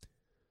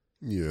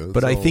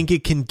I think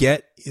it can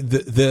get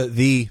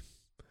the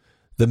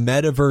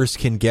metaverse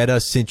can get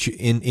us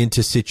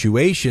into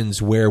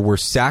situations where we're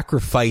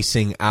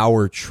sacrificing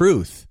our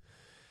truth,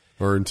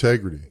 our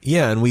integrity.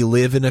 Yeah, and we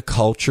live in a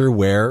culture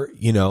where,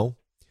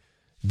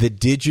 the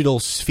digital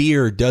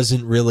sphere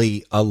doesn't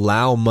really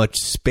allow much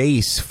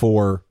space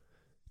for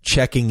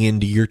checking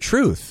into your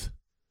truth.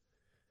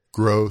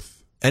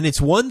 Growth. And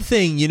it's one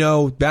thing,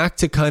 back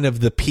to kind of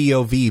the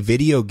POV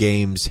video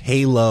games,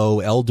 Halo,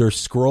 Elder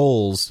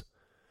Scrolls,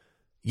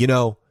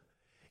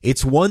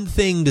 it's one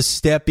thing to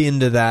step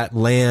into that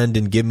land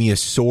and give me a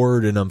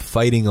sword and I'm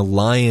fighting a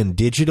lion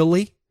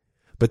digitally,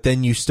 but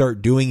then you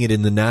start doing it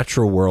in the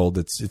natural world.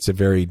 It's a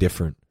very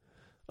different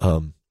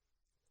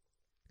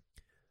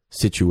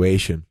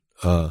situation.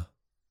 Well,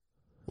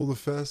 the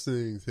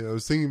fascinating thing, I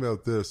was thinking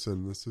about this,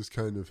 and this is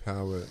kind of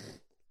how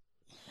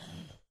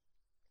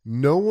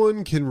no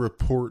one can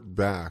report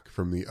back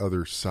from the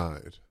other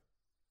side.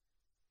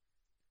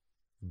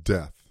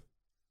 Death.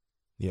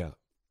 Yeah.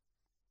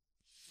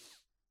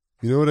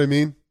 You know what I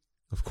mean?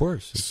 Of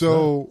course.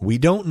 So we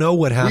don't know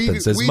what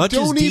happens. As much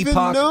as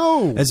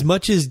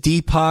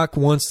Deepak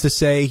wants to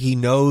say he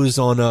knows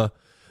on a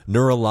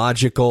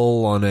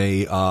neurological, on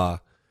a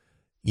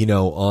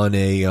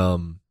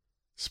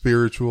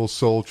spiritual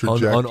soul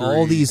trajectory, on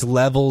all these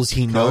levels,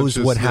 he knows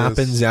what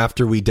happens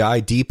after we die.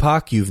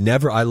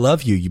 Deepak, I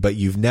love you, but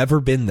you've never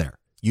been there.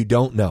 You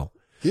don't know.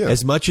 Yeah.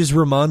 As much as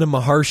Ramana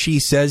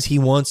Maharshi says he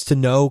wants to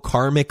know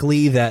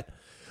karmically that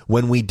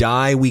when we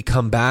die, we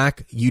come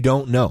back, you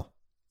don't know.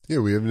 Yeah,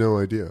 we have no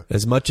idea.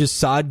 As much as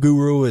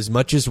Sadhguru, as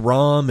much as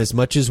Ram, as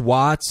much as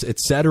Watts,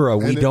 etc.,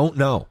 we don't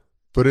know.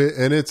 But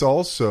it's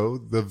also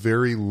the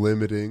very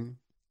limiting,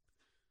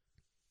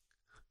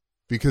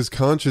 because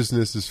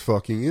consciousness is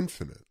fucking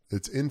infinite.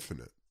 It's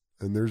infinite.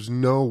 And there's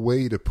no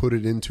way to put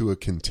it into a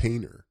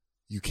container.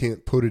 You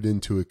can't put it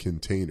into a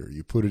container.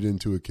 You put it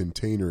into a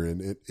container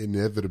and it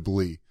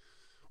inevitably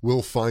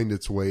will find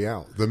its way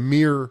out. The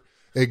mere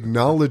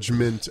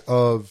acknowledgement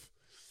of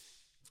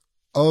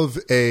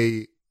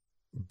a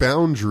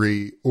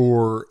boundary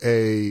or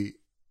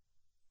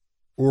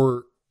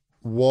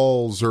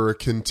walls or a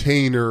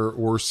container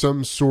or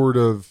some sort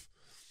of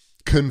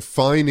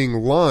confining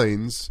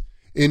lines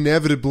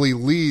inevitably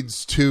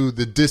leads to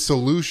the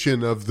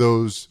dissolution of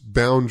those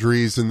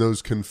boundaries and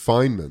those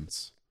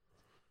confinements.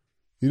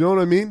 You know what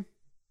I mean?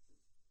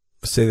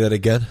 Say that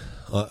again.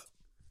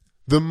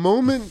 The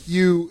moment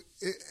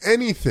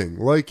anything,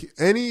 like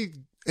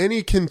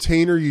any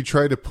container you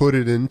try to put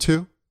it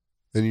into,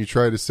 and you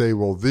try to say,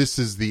 well, this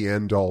is the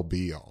end all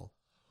be all.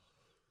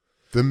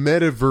 The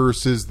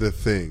metaverse is the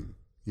thing,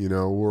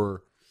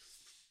 or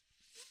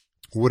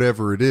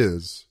whatever it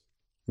is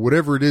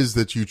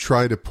that you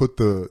try to put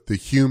the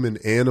human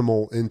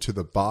animal into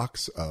the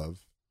box of.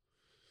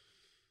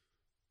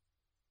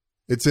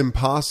 It's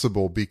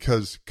impossible,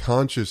 because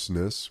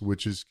consciousness,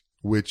 which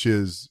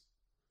is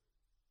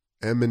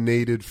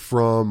emanated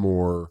from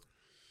or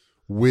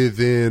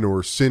within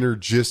or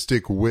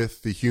synergistic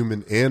with the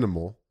human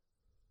animal,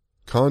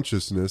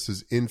 consciousness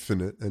is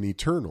infinite and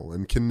eternal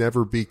and can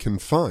never be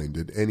confined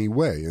in any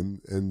way.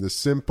 And the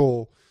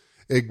simple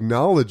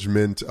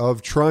acknowledgement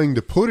of trying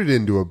to put it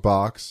into a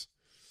box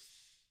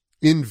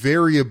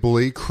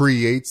invariably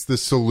creates the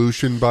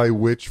solution by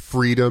which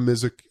freedom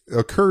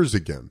occurs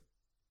again.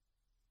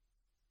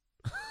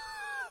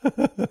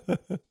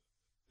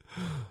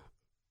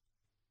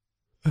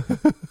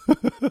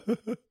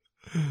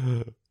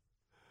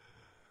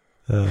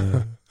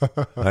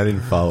 I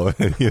didn't follow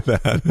any of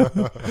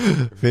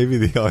that. Maybe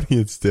the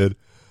audience did.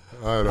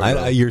 I don't know.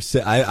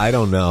 I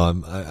don't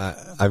know.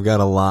 I've got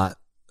a lot.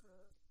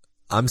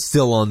 I'm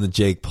still on the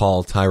Jake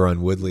Paul, Tyron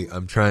Woodley.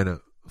 I'm trying to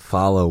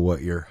follow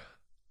what you're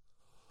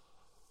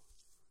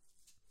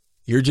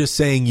just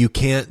saying. You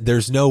can't.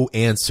 There's no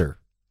answer.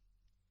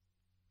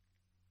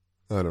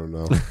 I don't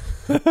know.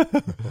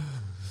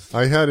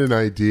 I had an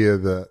idea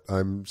that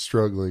I'm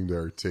struggling to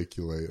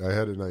articulate. I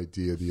had an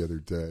idea the other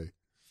day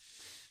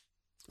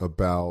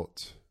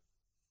about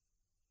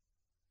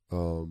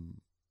and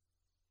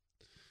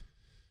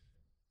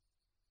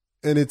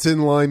it's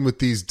in line with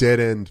these dead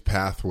end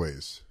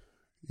pathways.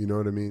 You know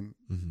what I mean?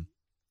 Mm-hmm.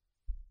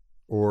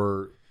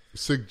 or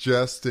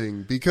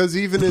suggesting, because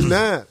even in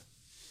that,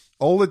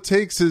 all it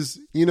takes is,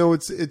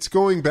 it's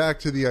going back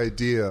to the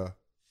idea,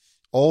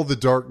 all the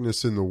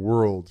darkness in the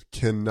world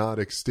cannot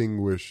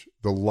extinguish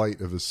the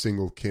light of a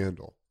single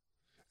candle.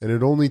 And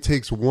it only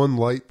takes one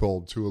light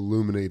bulb to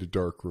illuminate a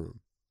dark room.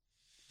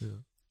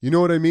 Yeah. You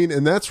know what I mean?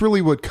 And that's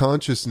really what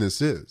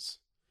consciousness is.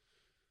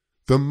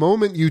 The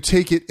moment you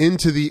take it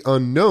into the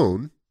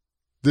unknown,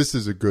 this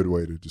is a good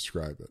way to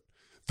describe it.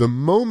 The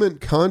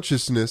moment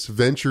consciousness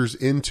ventures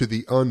into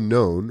the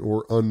unknown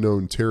or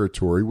unknown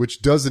territory,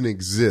 which doesn't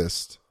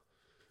exist,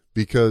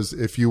 because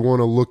if you want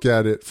to look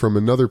at it from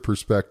another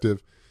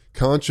perspective,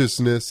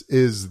 consciousness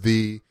is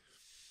the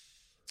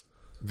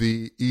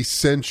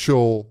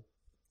essential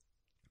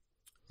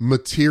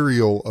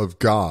material of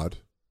God.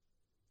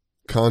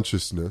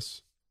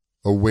 Consciousness,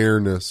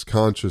 awareness,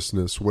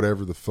 consciousness,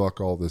 whatever the fuck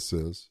all this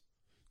is,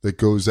 that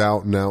goes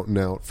out and out and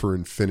out for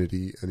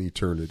infinity and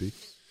eternity.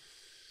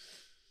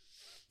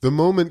 The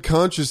moment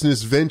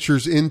consciousness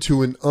ventures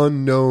into an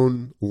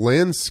unknown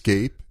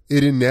landscape,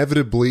 it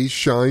inevitably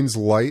shines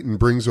light and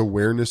brings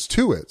awareness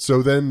to it.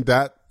 So then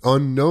that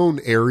unknown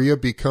area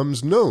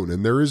becomes known,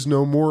 and there is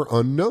no more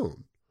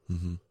unknown.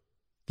 Mm-hmm.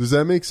 Does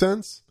that make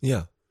sense?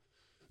 Yeah.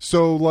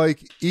 So,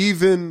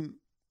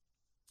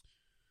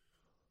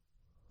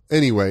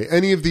 anyway,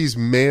 any of these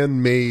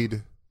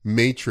man-made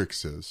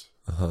matrices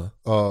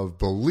of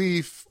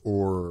belief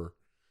or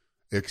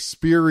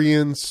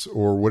experience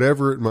or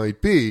whatever it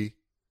might be,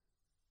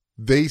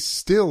 they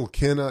still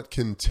cannot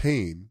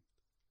contain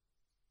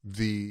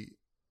the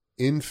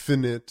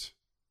infinite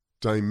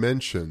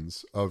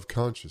dimensions of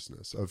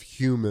consciousness, of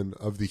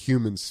the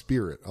human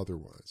spirit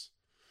otherwise.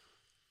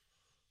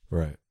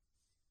 Right.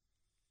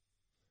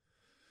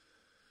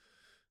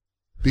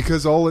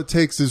 Because all it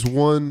takes is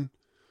one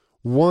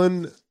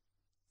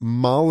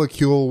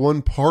molecule,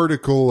 one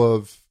particle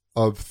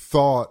of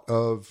thought,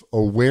 of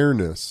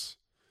awareness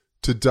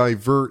to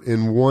divert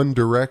in one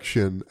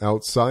direction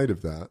outside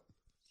of that.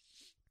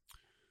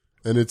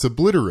 And it's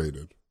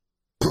obliterated.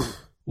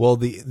 Well,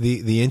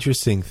 the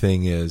interesting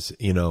thing is,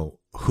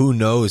 who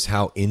knows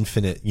how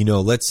infinite,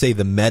 let's say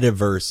the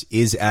metaverse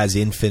is as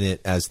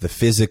infinite as the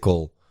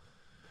physical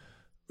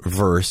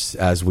verse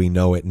as we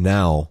know it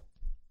now.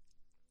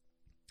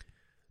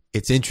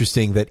 It's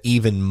interesting that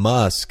even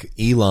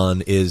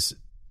Elon is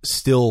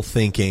still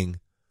thinking,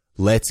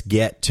 let's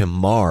get to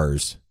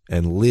Mars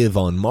and live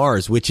on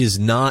Mars, which is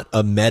not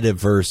a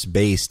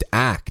metaverse-based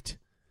act.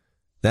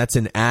 That's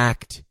an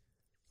act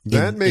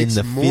in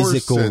the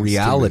physical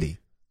reality.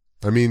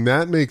 I mean,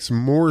 that makes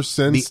more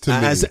sense to me.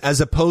 As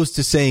opposed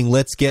to saying,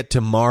 let's get to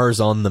Mars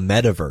on the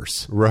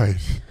metaverse. Right.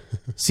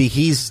 See,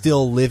 he's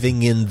still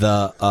living in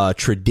the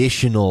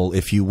traditional,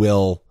 if you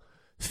will,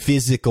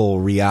 physical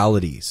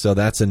reality. So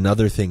that's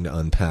another thing to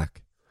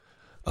unpack.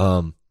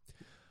 What?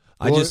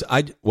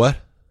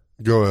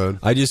 Go ahead.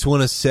 I just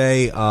want to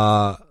say,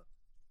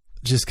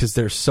 just because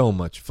there's so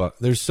much I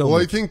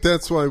think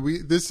that's why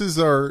this is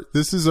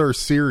our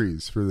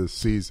series for this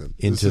season.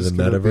 Into the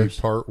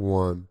metaverse, part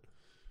 1.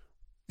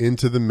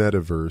 Into the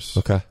metaverse.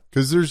 Okay.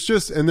 Because there's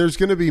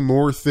going to be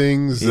more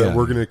things that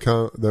we're going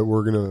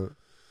to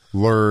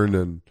learn,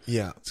 and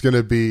it's going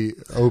to be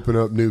open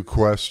up new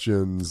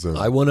questions. And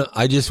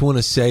I just want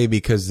to say,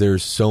 because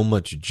there's so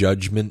much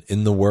judgment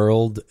in the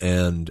world,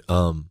 and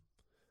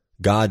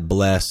God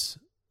bless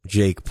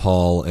Jake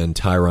Paul and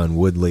Tyron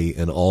Woodley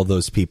and all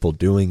those people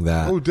doing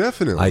that. Oh,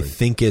 definitely. I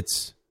think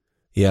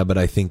but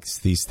I think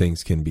these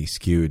things can be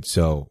skewed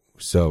so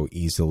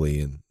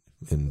easily and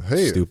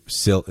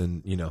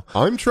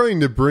I'm trying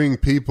to bring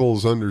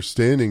people's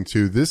understanding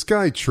to this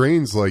guy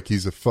trains like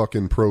he's a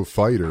fucking pro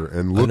fighter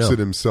and looks at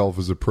himself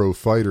as a pro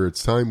fighter.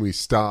 It's time we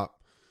stop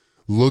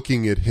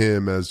looking at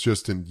him as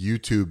just a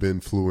YouTube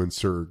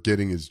influencer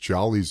getting his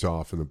jollies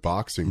off in a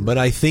boxing ring. But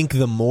I think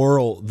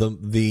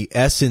the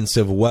essence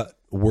of what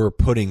we're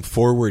putting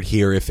forward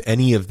here, if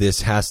any of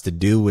this has to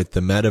do with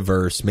the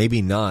metaverse,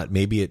 maybe not.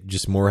 Maybe it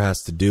just more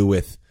has to do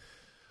with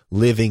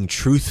living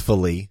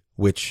truthfully,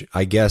 which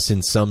I guess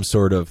in some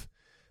sort of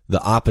the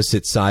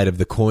opposite side of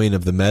the coin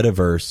of the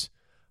metaverse,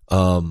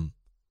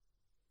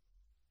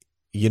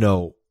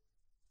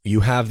 you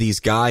have these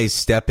guys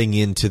stepping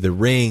into the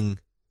ring.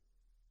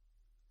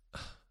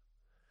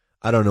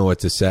 I don't know what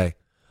to say.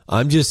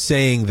 I'm just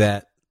saying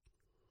that,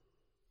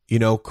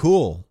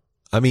 cool.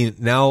 I mean,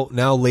 now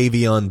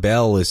Le'Veon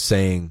Bell is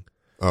saying,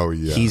 oh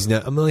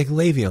yeah, I'm like,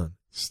 Le'Veon,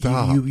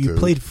 stop. You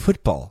played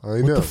football. I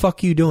know. What the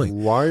fuck are you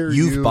doing? Why are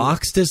You've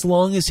boxed as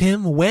long as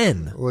him?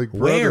 When? Like,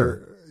 where?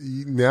 Brother,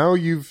 now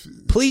you've.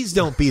 Please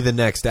don't be the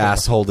next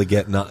asshole to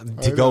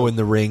go in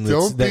the ring.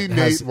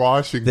 Nate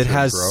Washington. That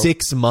has bro.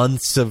 6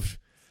 months of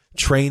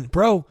train,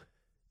 bro.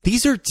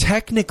 These are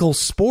technical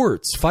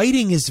sports.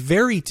 Fighting is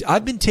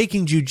I've been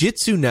taking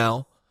jujitsu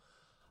now.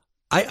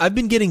 I've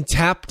been getting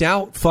tapped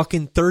out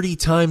fucking 30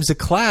 times a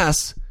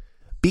class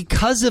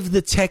because of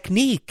the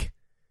technique.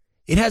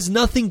 It has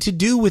nothing to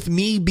do with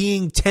me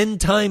being 10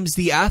 times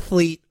the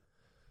athlete.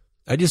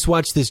 I just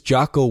watched this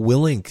Jocko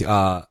Willink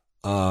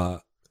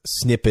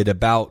snippet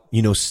about,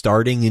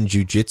 starting in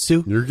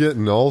jujitsu. You're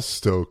getting all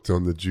stoked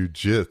on the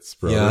jujits,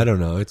 bro. Yeah, I don't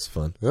know. It's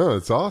fun. Yeah,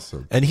 it's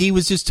awesome. And he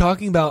was just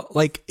talking about,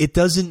 like, it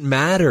doesn't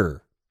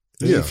matter.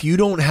 Yeah. If you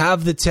don't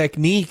have the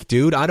technique,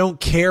 dude, I don't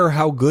care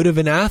how good of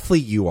an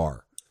athlete you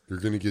are. You're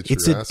going to get your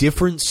It's a ass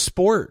different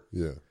sport.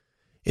 Yeah.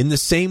 In the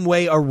same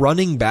way a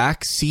running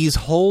back sees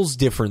holes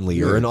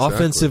differently, or an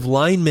offensive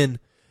lineman,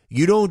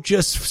 you don't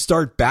just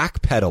start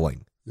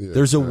backpedaling. Yeah,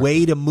 There's a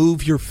way to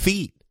move your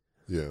feet.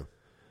 Yeah.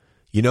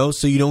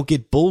 So you don't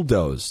get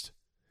bulldozed.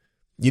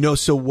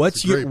 So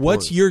what's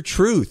your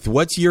truth?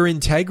 What's your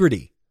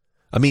integrity?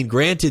 I mean,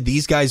 granted,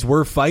 these guys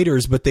were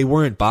fighters, but they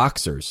weren't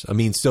boxers. I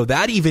mean, so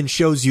that even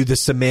shows you the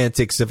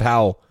semantics of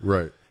how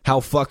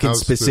fucking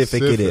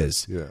specific it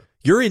is. Yeah.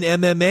 You're in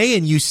MMA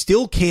and you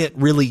still can't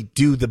really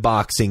do the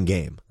boxing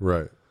game.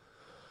 Right.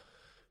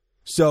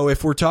 So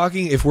if we're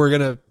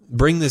going to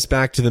bring this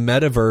back to the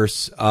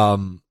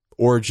metaverse,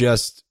 or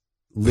just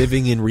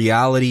living in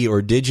reality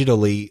or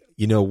digitally,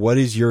 what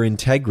is your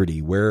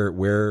integrity?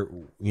 Where,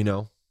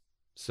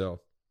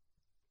 so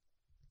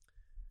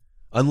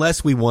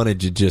unless we wanted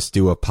to just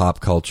do a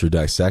pop culture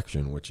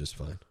dissection, which is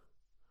fine,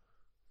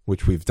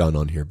 which we've done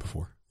on here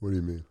before. What do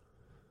you mean?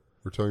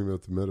 We're talking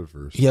about the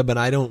metaverse. Yeah, but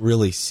I don't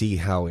really see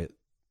how it.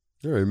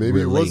 All right, maybe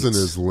relates. It wasn't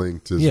as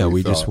linked as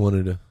we thought. just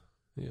wanted to.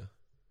 Yeah,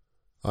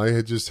 I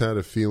had just had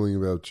a feeling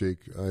about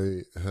Jake.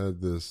 I had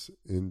this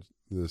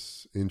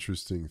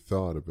interesting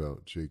thought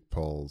about Jake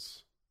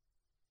Paul's,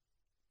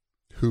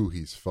 who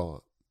he's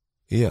fought,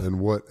 and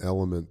what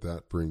element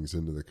that brings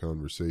into the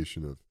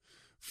conversation of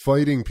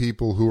fighting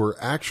people who are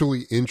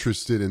actually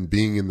interested in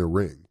being in the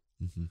ring.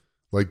 Mm-hmm.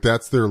 Like,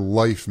 that's their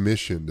life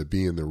mission, to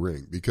be in the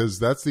ring, because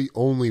that's the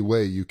only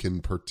way you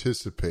can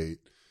participate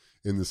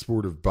in the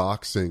sport of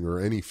boxing or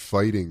any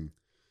fighting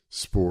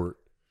sport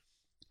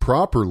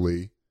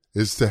properly,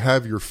 is to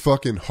have your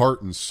fucking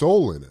heart and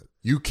soul in it.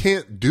 You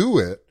can't do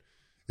it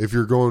if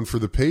you're going for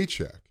the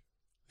paycheck.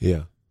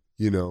 Yeah.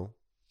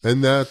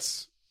 And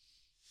that's,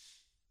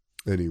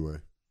 anyway.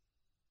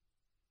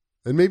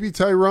 And maybe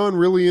Tyron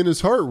really in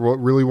his heart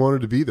really wanted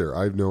to be there.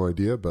 I have no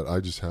idea, but I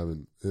just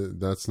haven't.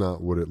 That's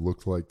not what it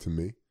looked like to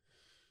me.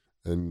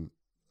 And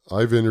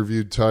I've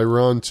interviewed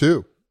Tyron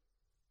too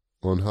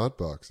on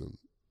Hotboxing,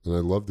 and I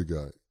love the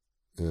guy.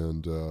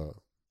 And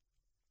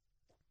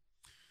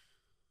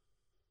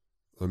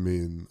I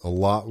mean, a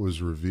lot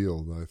was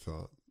revealed, I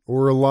thought,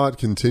 or a lot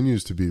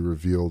continues to be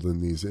revealed in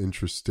these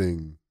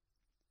interesting.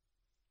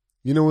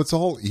 It's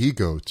all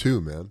ego too,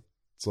 man.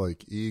 It's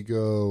like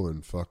ego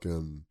and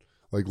fucking.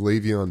 Like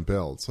Le'Veon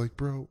Bell. It's like,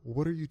 bro,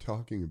 what are you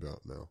talking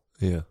about now?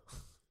 Yeah.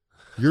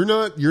 You're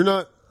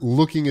not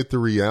looking at the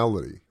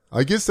reality.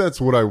 I guess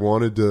that's what I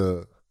wanted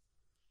to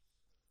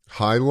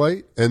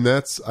highlight. And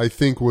that's, I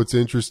think, what's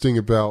interesting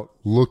about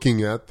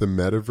looking at the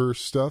metaverse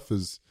stuff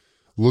is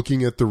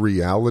looking at the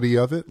reality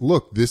of it.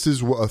 Look, this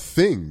is a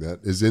thing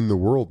that is in the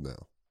world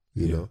now.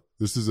 You know,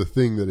 this is a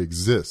thing that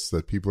exists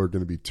that people are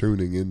going to be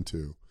tuning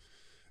into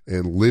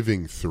and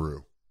living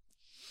through.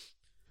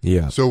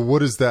 Yeah. So what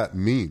does that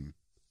mean?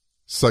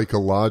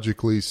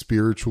 Psychologically,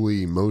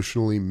 spiritually,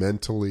 emotionally,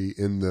 mentally,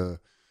 in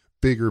the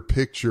bigger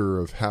picture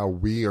of how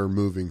we are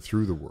moving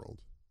through the world.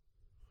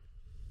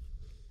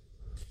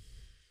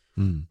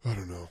 I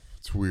don't know.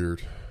 It's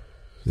weird.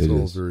 It's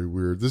all very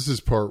weird. This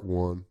is part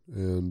 1,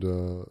 and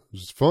it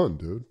was fun,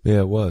 dude. Yeah,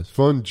 it was.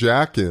 Fun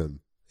jack-in.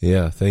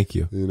 Yeah, thank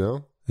you.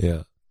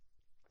 Yeah.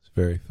 It's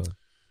very fun.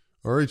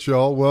 All right,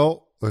 y'all.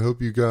 Well, I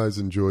hope you guys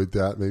enjoyed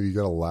that. Maybe you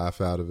got a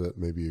laugh out of it.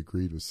 Maybe you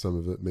agreed with some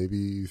of it. Maybe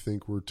you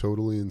think we're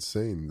totally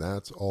insane.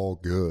 That's all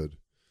good.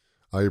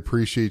 I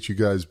appreciate you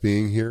guys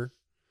being here.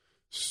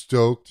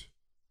 Stoked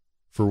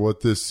for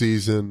what this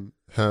season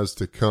has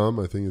to come.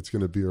 I think it's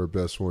going to be our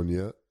best one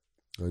yet.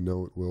 I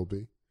know it will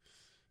be.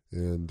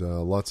 And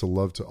lots of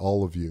love to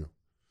all of you.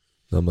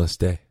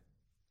 Namaste.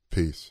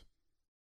 Peace.